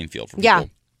levels the playing field for people. Yeah.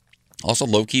 Also,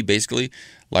 low-key, basically,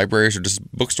 libraries are just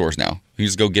bookstores now. You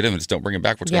just go get them and just don't bring them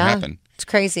back. What's going to happen? It's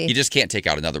crazy. You just can't take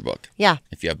out another book. Yeah.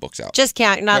 If you have books out. Just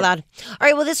can't. You're not allowed. All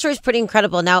right. Well, this story is pretty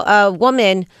incredible. Now, a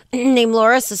woman named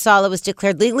Laura Sasala was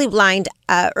declared legally blind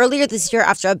earlier this year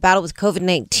after a battle with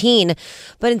COVID-19.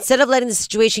 But instead of letting the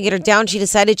situation get her down, she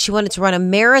decided she wanted to run a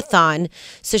marathon.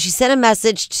 So she sent a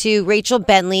message to Rachel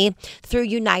Bentley through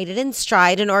United in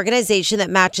Stride, an organization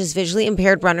that matches visually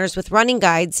impaired runners with running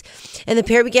guides. And the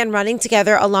pair began running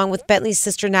together along with Bentley's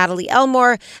sister, Natalie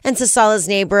Elmore, and Sasala's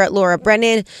neighbor, Laura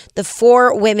Brennan. The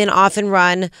four women often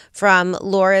run from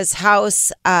Laura's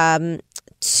house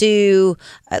to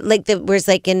where's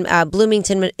like in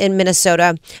Bloomington in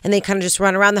Minnesota, and they kind of just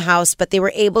run around the house, but they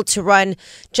were able to run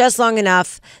just long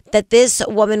enough that this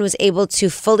woman was able to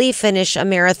fully finish a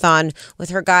marathon with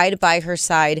her guide by her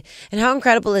side. And how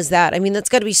incredible is that? I mean, that's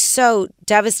got to be so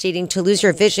devastating to lose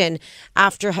your vision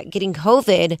after getting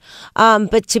COVID,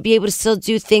 but to be able to still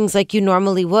do things like you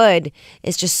normally would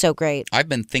is just so great. I've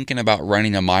been thinking about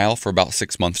running a mile for about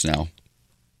 6 months now.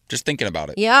 Just thinking about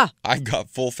it. Yeah. I've got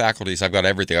full faculties. I've got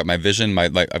everything. I've got my vision.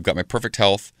 I've got my perfect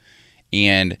health.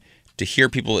 And to hear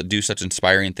people that do such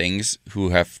inspiring things who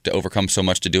have to overcome so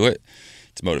much to do it,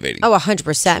 it's motivating. Oh, 100%.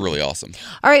 It's really awesome.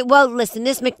 All right. Well, listen,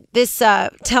 this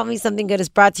Tell Me Something Good is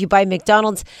brought to you by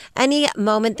McDonald's. Any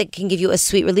moment that can give you a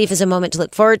sweet relief is a moment to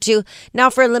look forward to. Now,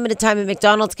 for a limited time at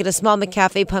McDonald's, get a small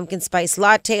McCafe pumpkin spice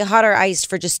latte, hot or iced,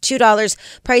 for just $2.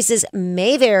 Prices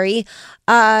may vary.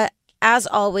 As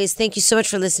always, thank you so much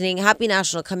for listening. Happy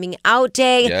National Coming Out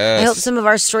Day. Yes. I hope some of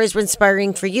our stories were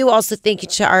inspiring for you. Also, thank you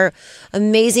to our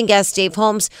amazing guest, Dave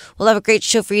Holmes. We'll have a great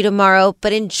show for you tomorrow.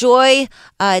 But enjoy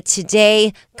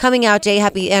today, Coming Out Day.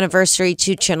 Happy anniversary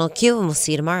to Channel Q, and we'll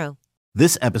see you tomorrow.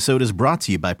 This episode is brought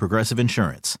to you by Progressive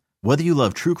Insurance. Whether you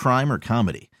love true crime or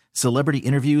comedy, celebrity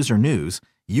interviews or news,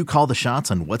 you call the shots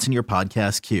on what's in your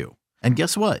podcast queue. And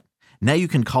guess what? Now you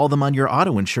can call them on your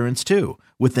auto insurance too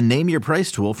with the Name Your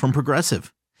Price tool from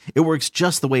Progressive. It works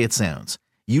just the way it sounds.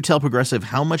 You tell Progressive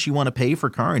how much you want to pay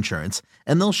for car insurance,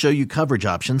 and they'll show you coverage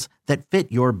options that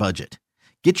fit your budget.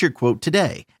 Get your quote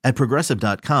today at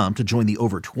Progressive.com to join the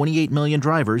over 28 million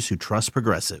drivers who trust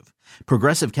Progressive.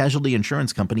 Progressive Casualty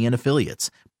Insurance Company and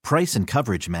Affiliates. Price and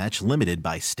coverage match limited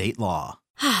by state law.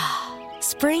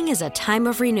 Spring is a time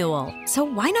of renewal, so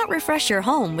why not refresh your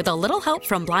home with a little help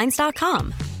from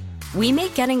Blinds.com? We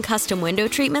make getting custom window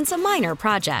treatments a minor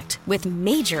project with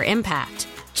major impact.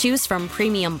 Choose from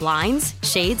premium blinds,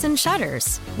 shades, and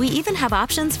shutters. We even have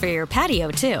options for your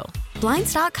patio, too.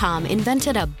 Blinds.com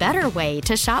invented a better way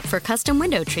to shop for custom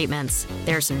window treatments.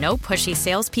 There's no pushy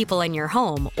salespeople in your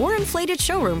home or inflated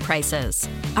showroom prices.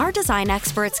 Our design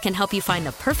experts can help you find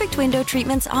the perfect window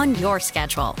treatments on your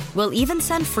schedule. We'll even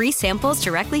send free samples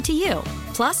directly to you.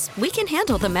 Plus, we can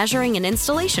handle the measuring and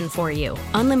installation for you.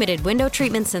 Unlimited window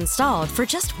treatments installed for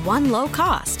just one low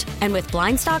cost. And with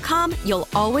Blinds.com, you'll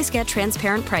always get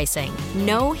transparent pricing.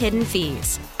 No hidden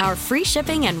fees. Our free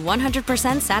shipping and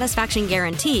 100% satisfaction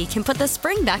guarantee can put the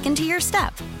spring back into your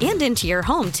step and into your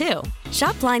home, too.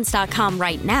 Shop Blinds.com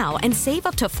right now and save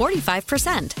up to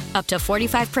 45%. Up to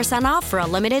 45% off for a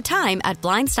limited time at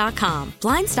Blinds.com.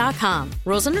 Blinds.com.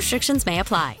 Rules and restrictions may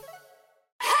apply.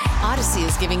 Odyssey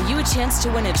is giving you a chance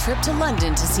to win a trip to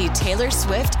London to see Taylor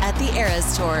Swift at the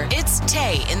Eras Tour. It's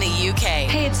Tay in the UK.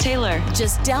 Hey, it's Taylor.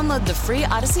 Just download the free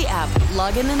Odyssey app,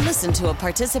 log in and listen to a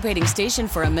participating station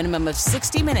for a minimum of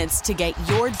 60 minutes to get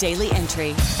your daily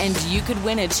entry. And you could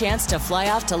win a chance to fly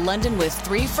off to London with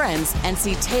 3 friends and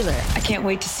see Taylor. I can't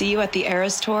wait to see you at the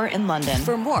Eras Tour in London.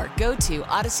 For more, go to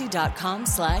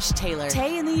odyssey.com/Taylor.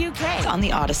 Tay in the UK. It's on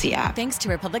the Odyssey app. Thanks to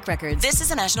Republic Records. This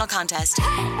is a national contest.